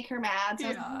I could make her mad, so I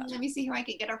was like, let me see how I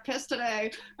can get her pissed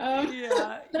today.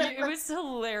 Yeah, it was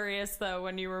hilarious though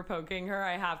when you were poking her,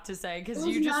 I have to say, because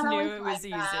you just knew it was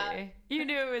easy. You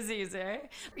knew it was easy.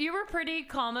 You were pretty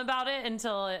calm about it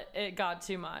until it got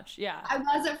too much. Yeah. I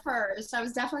was at first. I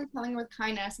was definitely telling her with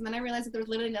kindness, and then I realized that there was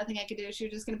literally nothing I could do. She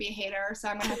was just going to be a hater, so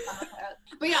I'm going to have fun with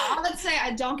it. But yeah, all that to say,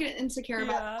 I don't get insecure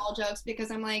about all jokes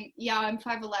because I'm like, yeah, I'm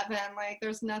 5'11". Like,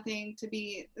 there's nothing to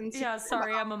be insecure Yeah,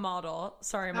 sorry, about. I'm a model.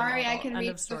 Sorry, I can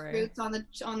reach the fruits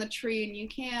on the tree, and you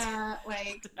can't.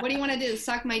 Like, what do you want to do?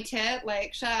 Suck my tit?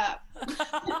 Like, shut up.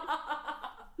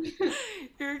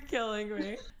 You're killing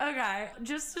me. Okay,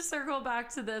 just to circle back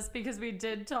to this because we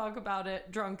did talk about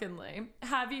it drunkenly.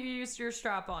 Have you used your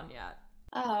strap on yet?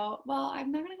 Oh, well,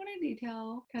 I'm not going to go into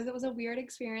detail because it was a weird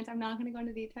experience. I'm not going to go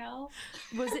into detail.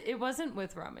 It wasn't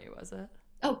with Rummy, was it?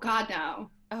 Oh, God,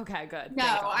 no. Okay, good. No,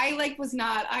 I was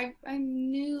not. I'm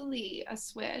newly a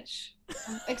switch.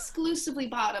 Exclusively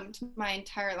bottomed my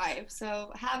entire life.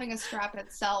 So having a strap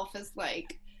itself is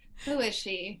like, who is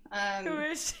she? Who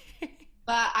is she?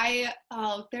 But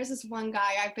there's this one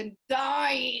guy I've been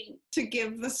dying to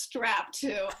give the strap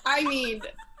to. I mean,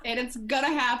 and it's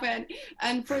gonna happen.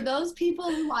 And for those people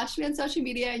who watch me on social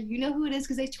media, you know who it is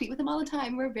because I tweet with him all the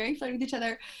time. We're very flirty with each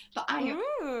other. But I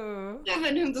am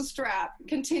giving him the strap.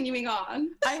 Continuing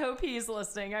on. I hope he's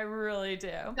listening. I really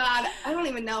do. God, I don't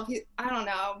even know if I don't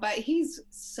know, but he's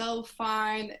so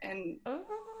fine. And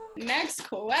next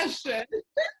question.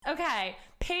 Okay,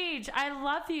 Paige, I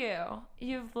love you.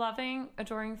 You've loving,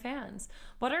 adoring fans.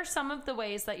 What are some of the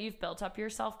ways that you've built up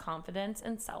your self-confidence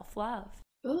and self-love?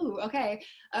 Ooh, okay.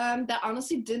 That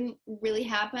honestly didn't really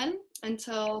happen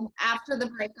until after the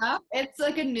breakup. It's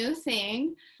like a new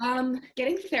thing.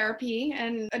 Getting therapy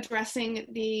and addressing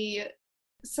the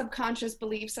subconscious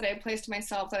beliefs that I placed to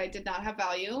myself that I did not have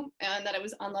value and that I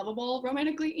was unlovable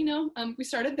romantically, we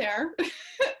started there.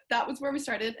 That was where we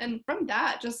started. And from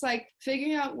that, just like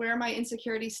figuring out where my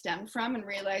insecurities stemmed from and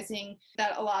realizing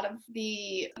that a lot of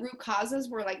the root causes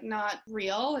were like not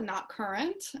real and not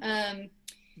current.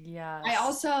 Yeah. I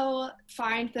also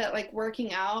find that like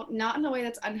working out, not in a way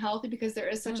that's unhealthy because there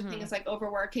is such a thing as like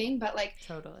overworking, but like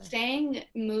staying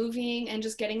moving and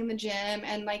just getting in the gym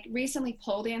and like recently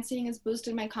pole dancing has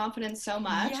boosted my confidence so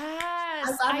much.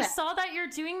 Yes. I saw that you're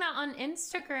doing that on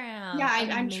Instagram. Yeah,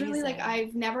 I'm truly like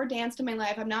I've never danced in my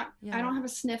life. I don't have a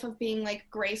sniff of being like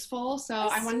graceful, so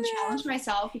I want to challenge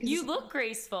myself because you look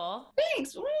graceful.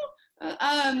 Thanks.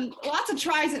 Lots of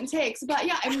tries and takes, but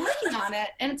yeah, I'm working on it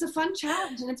and it's a fun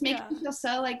challenge and it's making me feel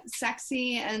so like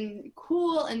sexy and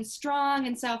cool and strong.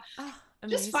 And so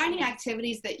just finding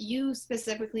activities that you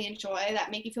specifically enjoy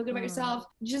that make you feel good about yourself.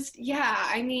 Just,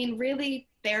 really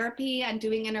therapy and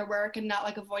doing inner work and not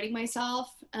like avoiding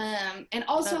myself. And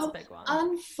also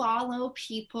unfollow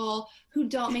people who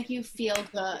don't make you feel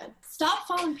good. Stop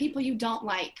following people you don't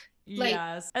like.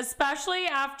 Yes, especially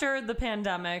after the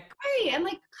pandemic. Right, and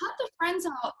like cut the friends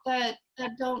out that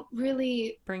don't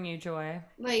really bring you joy.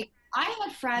 Like I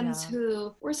had friends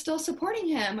who were still supporting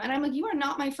him, and I'm like, you are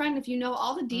not my friend if you know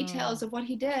all the details of what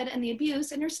he did and the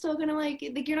abuse, and you're still gonna like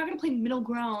you're not gonna play middle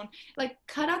ground. Like,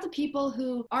 cut out the people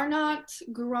who are not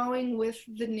growing with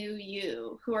the new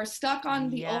you, who are stuck on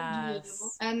the old you.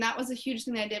 And that was a huge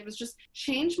thing that I did was just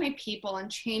change my people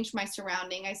and change my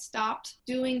surrounding. I stopped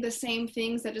doing the same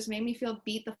things that just made me feel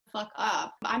beat the fuck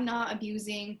up. I'm not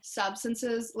abusing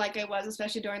substances like I was,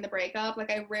 especially during the breakup. Like,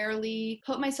 I rarely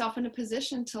put myself in a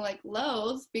position to like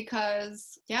loathe,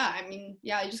 because I mean,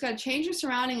 you just got to change your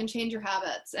surrounding and change your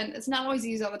habits. And it's not always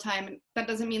easy all the time. And that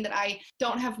doesn't mean that I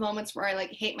don't have moments where I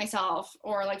like hate myself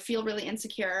or like feel really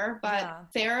insecure, but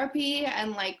therapy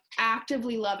and like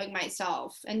actively loving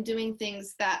myself and doing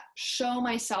things that show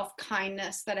myself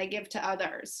kindness that I give to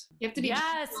others. You have to be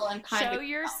gentle and kind. Show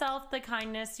yourself the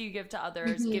kindness you give to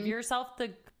others. Give yourself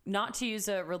the, not to use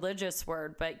a religious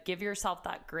word, but give yourself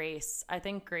that grace. I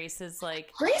think grace is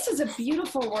a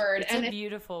beautiful word. It's a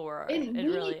beautiful word. It we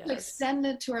really need to extend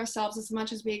it to ourselves as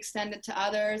much as we extend it to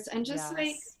others, and just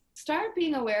like start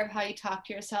being aware of how you talk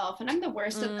to yourself. And I'm the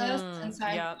worst at this, and so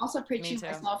I'm also preaching to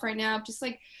myself right now. Just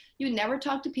like, you never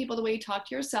talk to people the way you talk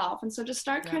to yourself. And so just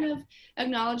start kind of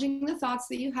acknowledging the thoughts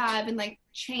that you have and like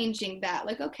changing that.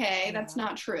 Like, okay, that's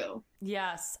not true.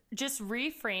 Yes. Just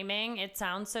reframing. It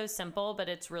sounds so simple, but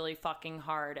it's really fucking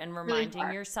hard. And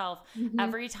reminding yourself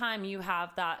every time you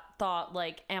have that thought,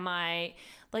 like, am I,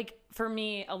 like, for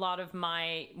me, a lot of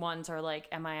my ones are like,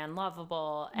 am I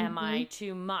unlovable? Am I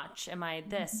too much? Am I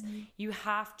this? You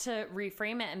have to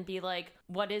reframe it and be like,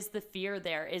 what is the fear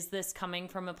there? Is this coming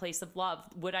from a place of love?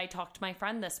 Would I talk to my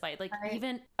friend this way? Like,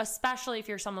 even, especially if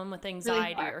you're someone with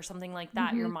anxiety or something like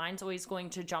that, your mind's always going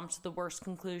to jump to the worst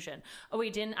conclusion. Oh, he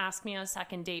didn't ask me on a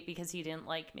second date because he didn't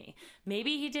like me.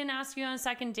 Maybe he didn't ask you on a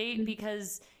second date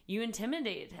because you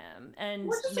intimidated him,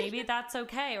 and maybe that's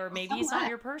okay. Or maybe he's not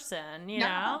your person, you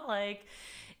know? Like,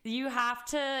 you have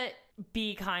to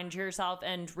be kind to yourself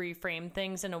and reframe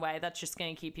things in a way that's just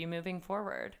going to keep you moving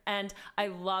forward. And I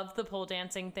love the pole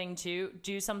dancing thing too.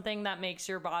 Do something that makes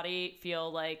your body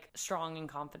feel like strong and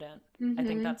confident. I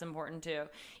think that's important too.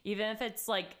 Even if it's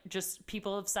like, just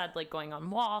people have said like going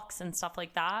on walks and stuff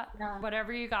like that,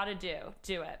 whatever you got to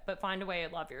do it, but find a way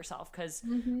to love yourself. Cause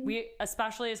we,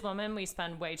 especially as women, we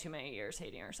spend way too many years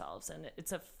hating ourselves, and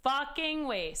it's a fucking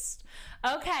waste.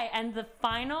 Okay. And the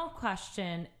final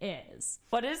question is,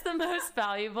 what is the most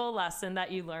valuable lesson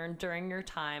that you learned during your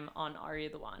time on Are You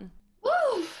the One?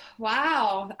 Woo,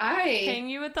 wow. Hang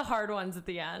you with the hard ones at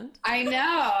the end. I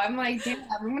know. I'm like, damn,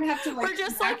 I'm gonna have to like. We're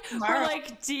just like, we're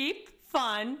like deep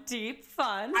fun.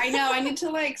 I know. I need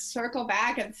to like circle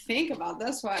back and think about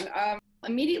this one.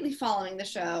 Immediately following the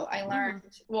show, I learned,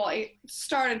 I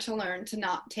started to learn to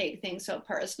not take things so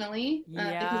personally.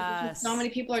 Because so many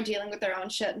people are dealing with their own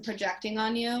shit and projecting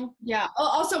on you. Yeah. Oh,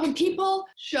 also, when people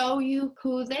show you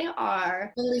who they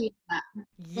are, believe that.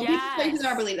 When people show you who they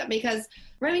are, believe that. Because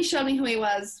Remy showed me who he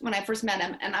was when I first met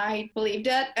him, and I believed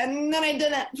it, and then I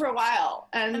didn't for a while.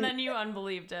 And then you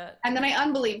unbelieved it. And then I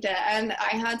unbelieved it. And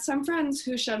I had some friends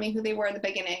who showed me who they were in the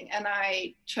beginning, and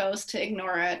I chose to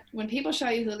ignore it. When people show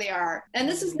you who they are, and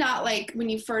this is not like when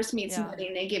you first meet somebody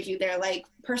and they give you their like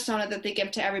persona that they give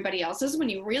to everybody else. This is when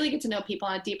you really get to know people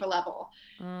on a deeper level.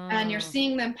 And you're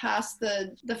seeing them past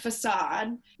the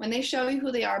facade. When they show you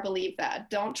who they are, believe that.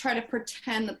 Don't try to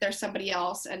pretend that they're somebody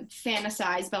else and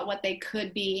fantasize about what they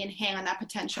could be and hang on that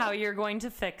potential. How you're going to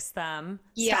fix them.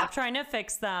 Stop trying to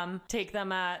fix them. Take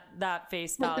them at that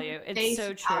face value. It's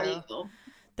so true.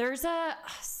 There's a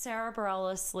Sarah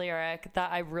Bareilles lyric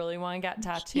that I really want to get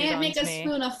tattooed on me. Can't make a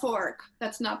spoon a fork.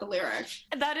 That's not the lyric.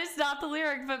 That is not the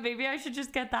lyric, but maybe I should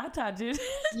just get that tattooed.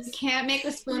 You can't make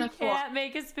a spoon a fork. Can't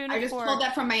make a spoon a fork. I just pulled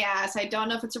that from my ass. I don't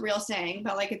know if it's a real saying,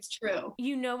 but like, it's true.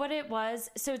 You know what it was?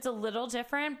 So it's a little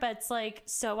different, but it's like,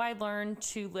 so I learned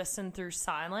to listen through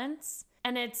silence.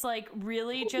 And it's like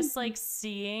really just like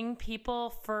seeing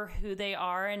people for who they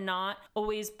are and not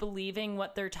always believing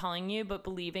what they're telling you, but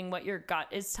believing what your gut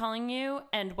is telling you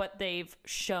and what they've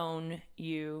shown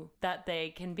you that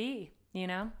they can be, you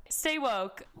know? Stay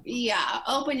woke. Yeah.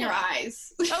 Open your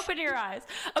eyes. Open your eyes.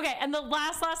 Okay. And the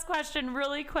last question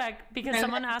really quick, because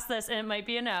someone asked this and it might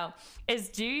be a no, is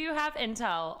do you have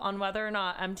intel on whether or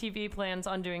not MTV plans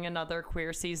on doing another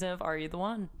queer season of Are You the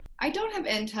One? I don't have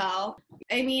intel.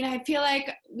 I mean, I feel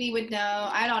like we would know.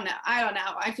 I don't know.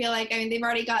 I feel like, they've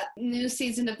already got new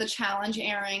season of The Challenge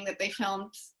airing that they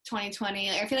filmed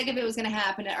 2020. I feel like if it was going to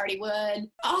happen, it already would.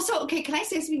 Also, okay, can I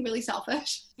say something really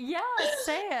selfish? Yeah,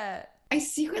 say it. I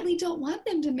secretly don't want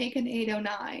them to make an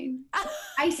 809.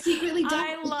 I secretly don't.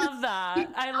 I love that.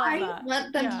 I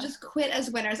want them to just quit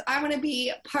as winners. I want to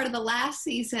be part of the last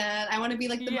season. I want to be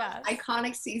like the most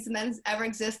iconic season that has ever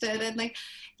existed. And like,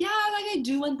 I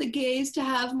do want the gays to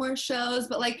have more shows,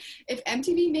 but like if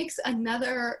MTV makes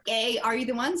another gay Are You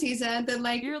the One season, then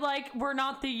like you're like, we're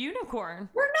not the unicorn.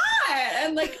 We're not.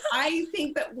 And like I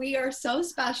think that we are so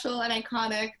special and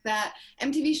iconic that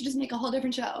MTV should just make a whole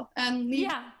different show and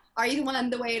leave Are You the One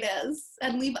the way it is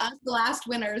and leave us the last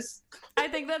winners. I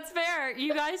think that's fair.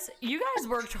 You guys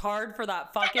worked hard for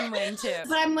that fucking win too.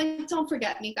 But I'm like, don't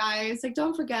forget me, guys. Like,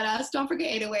 don't forget us. Don't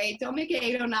forget 808. Don't make it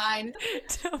 809.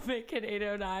 Don't make it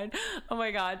 809. Oh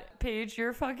my God. Paige,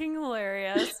 you're fucking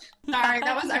hilarious. Sorry,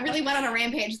 I really went on a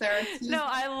rampage there. No,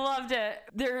 I loved it.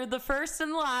 They're the first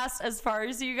and last as far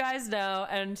as you guys know,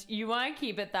 and you want to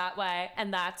keep it that way,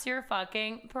 and that's your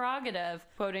fucking prerogative.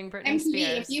 Quoting Britney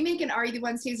Spears. If you make an Are You the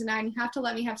One season 9, you have to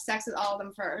let me have sex with all of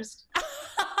them first.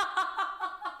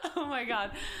 Oh my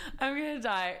God. I'm going to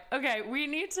die. Okay, we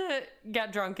need to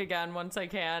get drunk again once I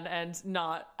can and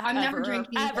not never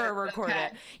drinking ever record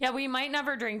it. Yeah, we might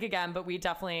never drink again, but we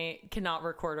definitely cannot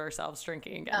record ourselves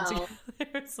drinking again. No,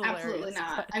 absolutely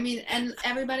not. I mean, and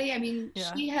everybody,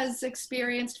 she has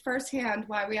experienced firsthand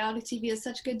why reality TV is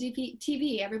such good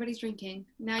TV. Everybody's drinking.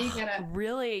 Now you gotta.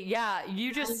 Really? Yeah,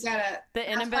 you just,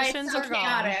 the inhibitions are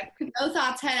chaotic. Gone. No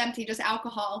thoughts, head empty, just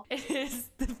alcohol. It is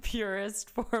the purest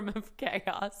form of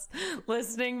chaos.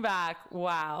 Listening back,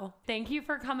 wow. Thank you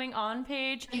for coming on,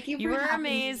 Paige. Thank you for You were having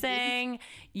amazing. me.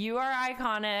 You are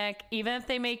iconic. Even if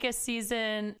they make a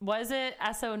season, was it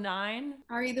SO9?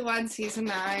 Are You the One season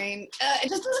 9? It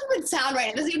just doesn't even sound right.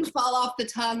 It doesn't even fall off the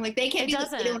tongue. Like, they can't do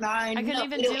the 809. I couldn't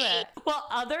even do it. Well,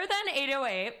 other than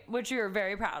 808, which you're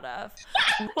very proud of,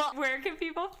 well, where can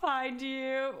people find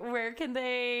you? Where can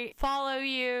they follow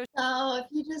you? Oh, if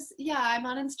you just, I'm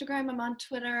on Instagram. I'm on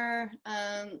Twitter.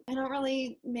 I don't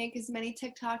really make as many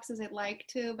TikToks as I'd like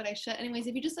to, but I should. Anyways,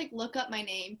 if you just look up my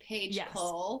name, Paige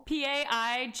Cole. Paige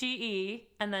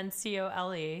and then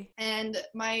Cole. And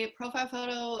my profile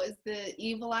photo is the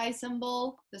evil eye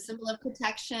symbol, the symbol of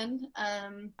protection.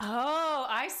 Oh,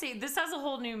 I see. This has a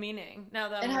whole new meaning now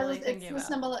that I'm really thinking about it.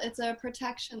 Symbol. It's a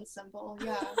protection symbol.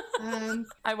 Yeah.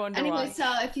 I wonder anyway, why.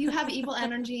 So if you have evil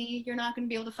energy, you're not going to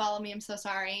be able to follow me. I'm so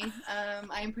sorry.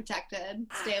 I am protected.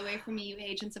 Stay away from me, you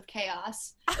agents of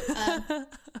chaos.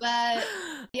 But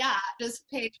yeah, just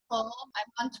Paige Cole.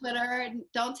 I'm on Twitter.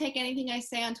 Don't take anything I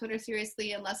say on Twitter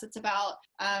seriously unless it's about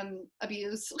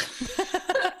abuse.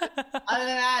 Other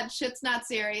than that, shit's not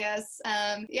serious.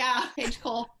 Paige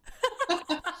Cole.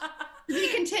 To be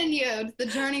continued. The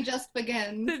journey just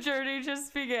begins. The journey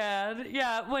just began.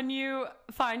 Yeah, when you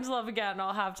find love again,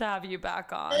 I'll have to have you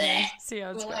back on. See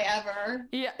how it's going. Will I ever?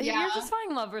 Yeah, you're just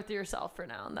finding love with yourself for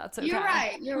now, and that's okay.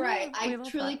 You're right. I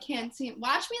truly can't see.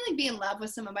 Watch me be in love with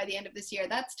someone by the end of this year.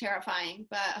 That's terrifying,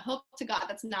 but I hope to God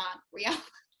that's not real.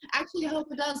 Actually, I hope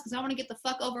it does, because I want to get the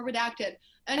fuck over redacted.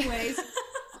 Anyways.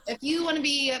 If you want to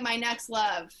be my next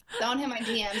love, don't hit my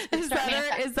DMs. Is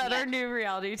that our new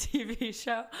reality TV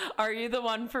show? Are You the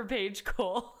One for Paige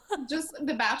Cole? Just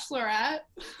The Bachelorette.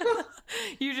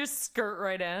 You just skirt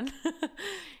right in.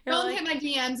 Don't hit my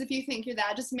DMs if you think you're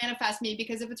that. Just manifest me,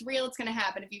 because if it's real, it's going to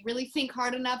happen. If you really think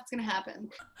hard enough, it's going to happen.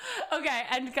 Okay,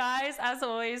 and guys, as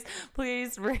always,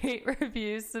 please rate,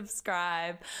 review,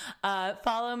 subscribe.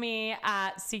 Follow me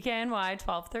at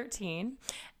CKNY1213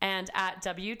 and at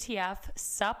WTF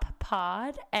Sup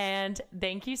Pod. And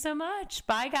thank you so much.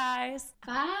 Bye, guys.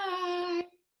 Bye.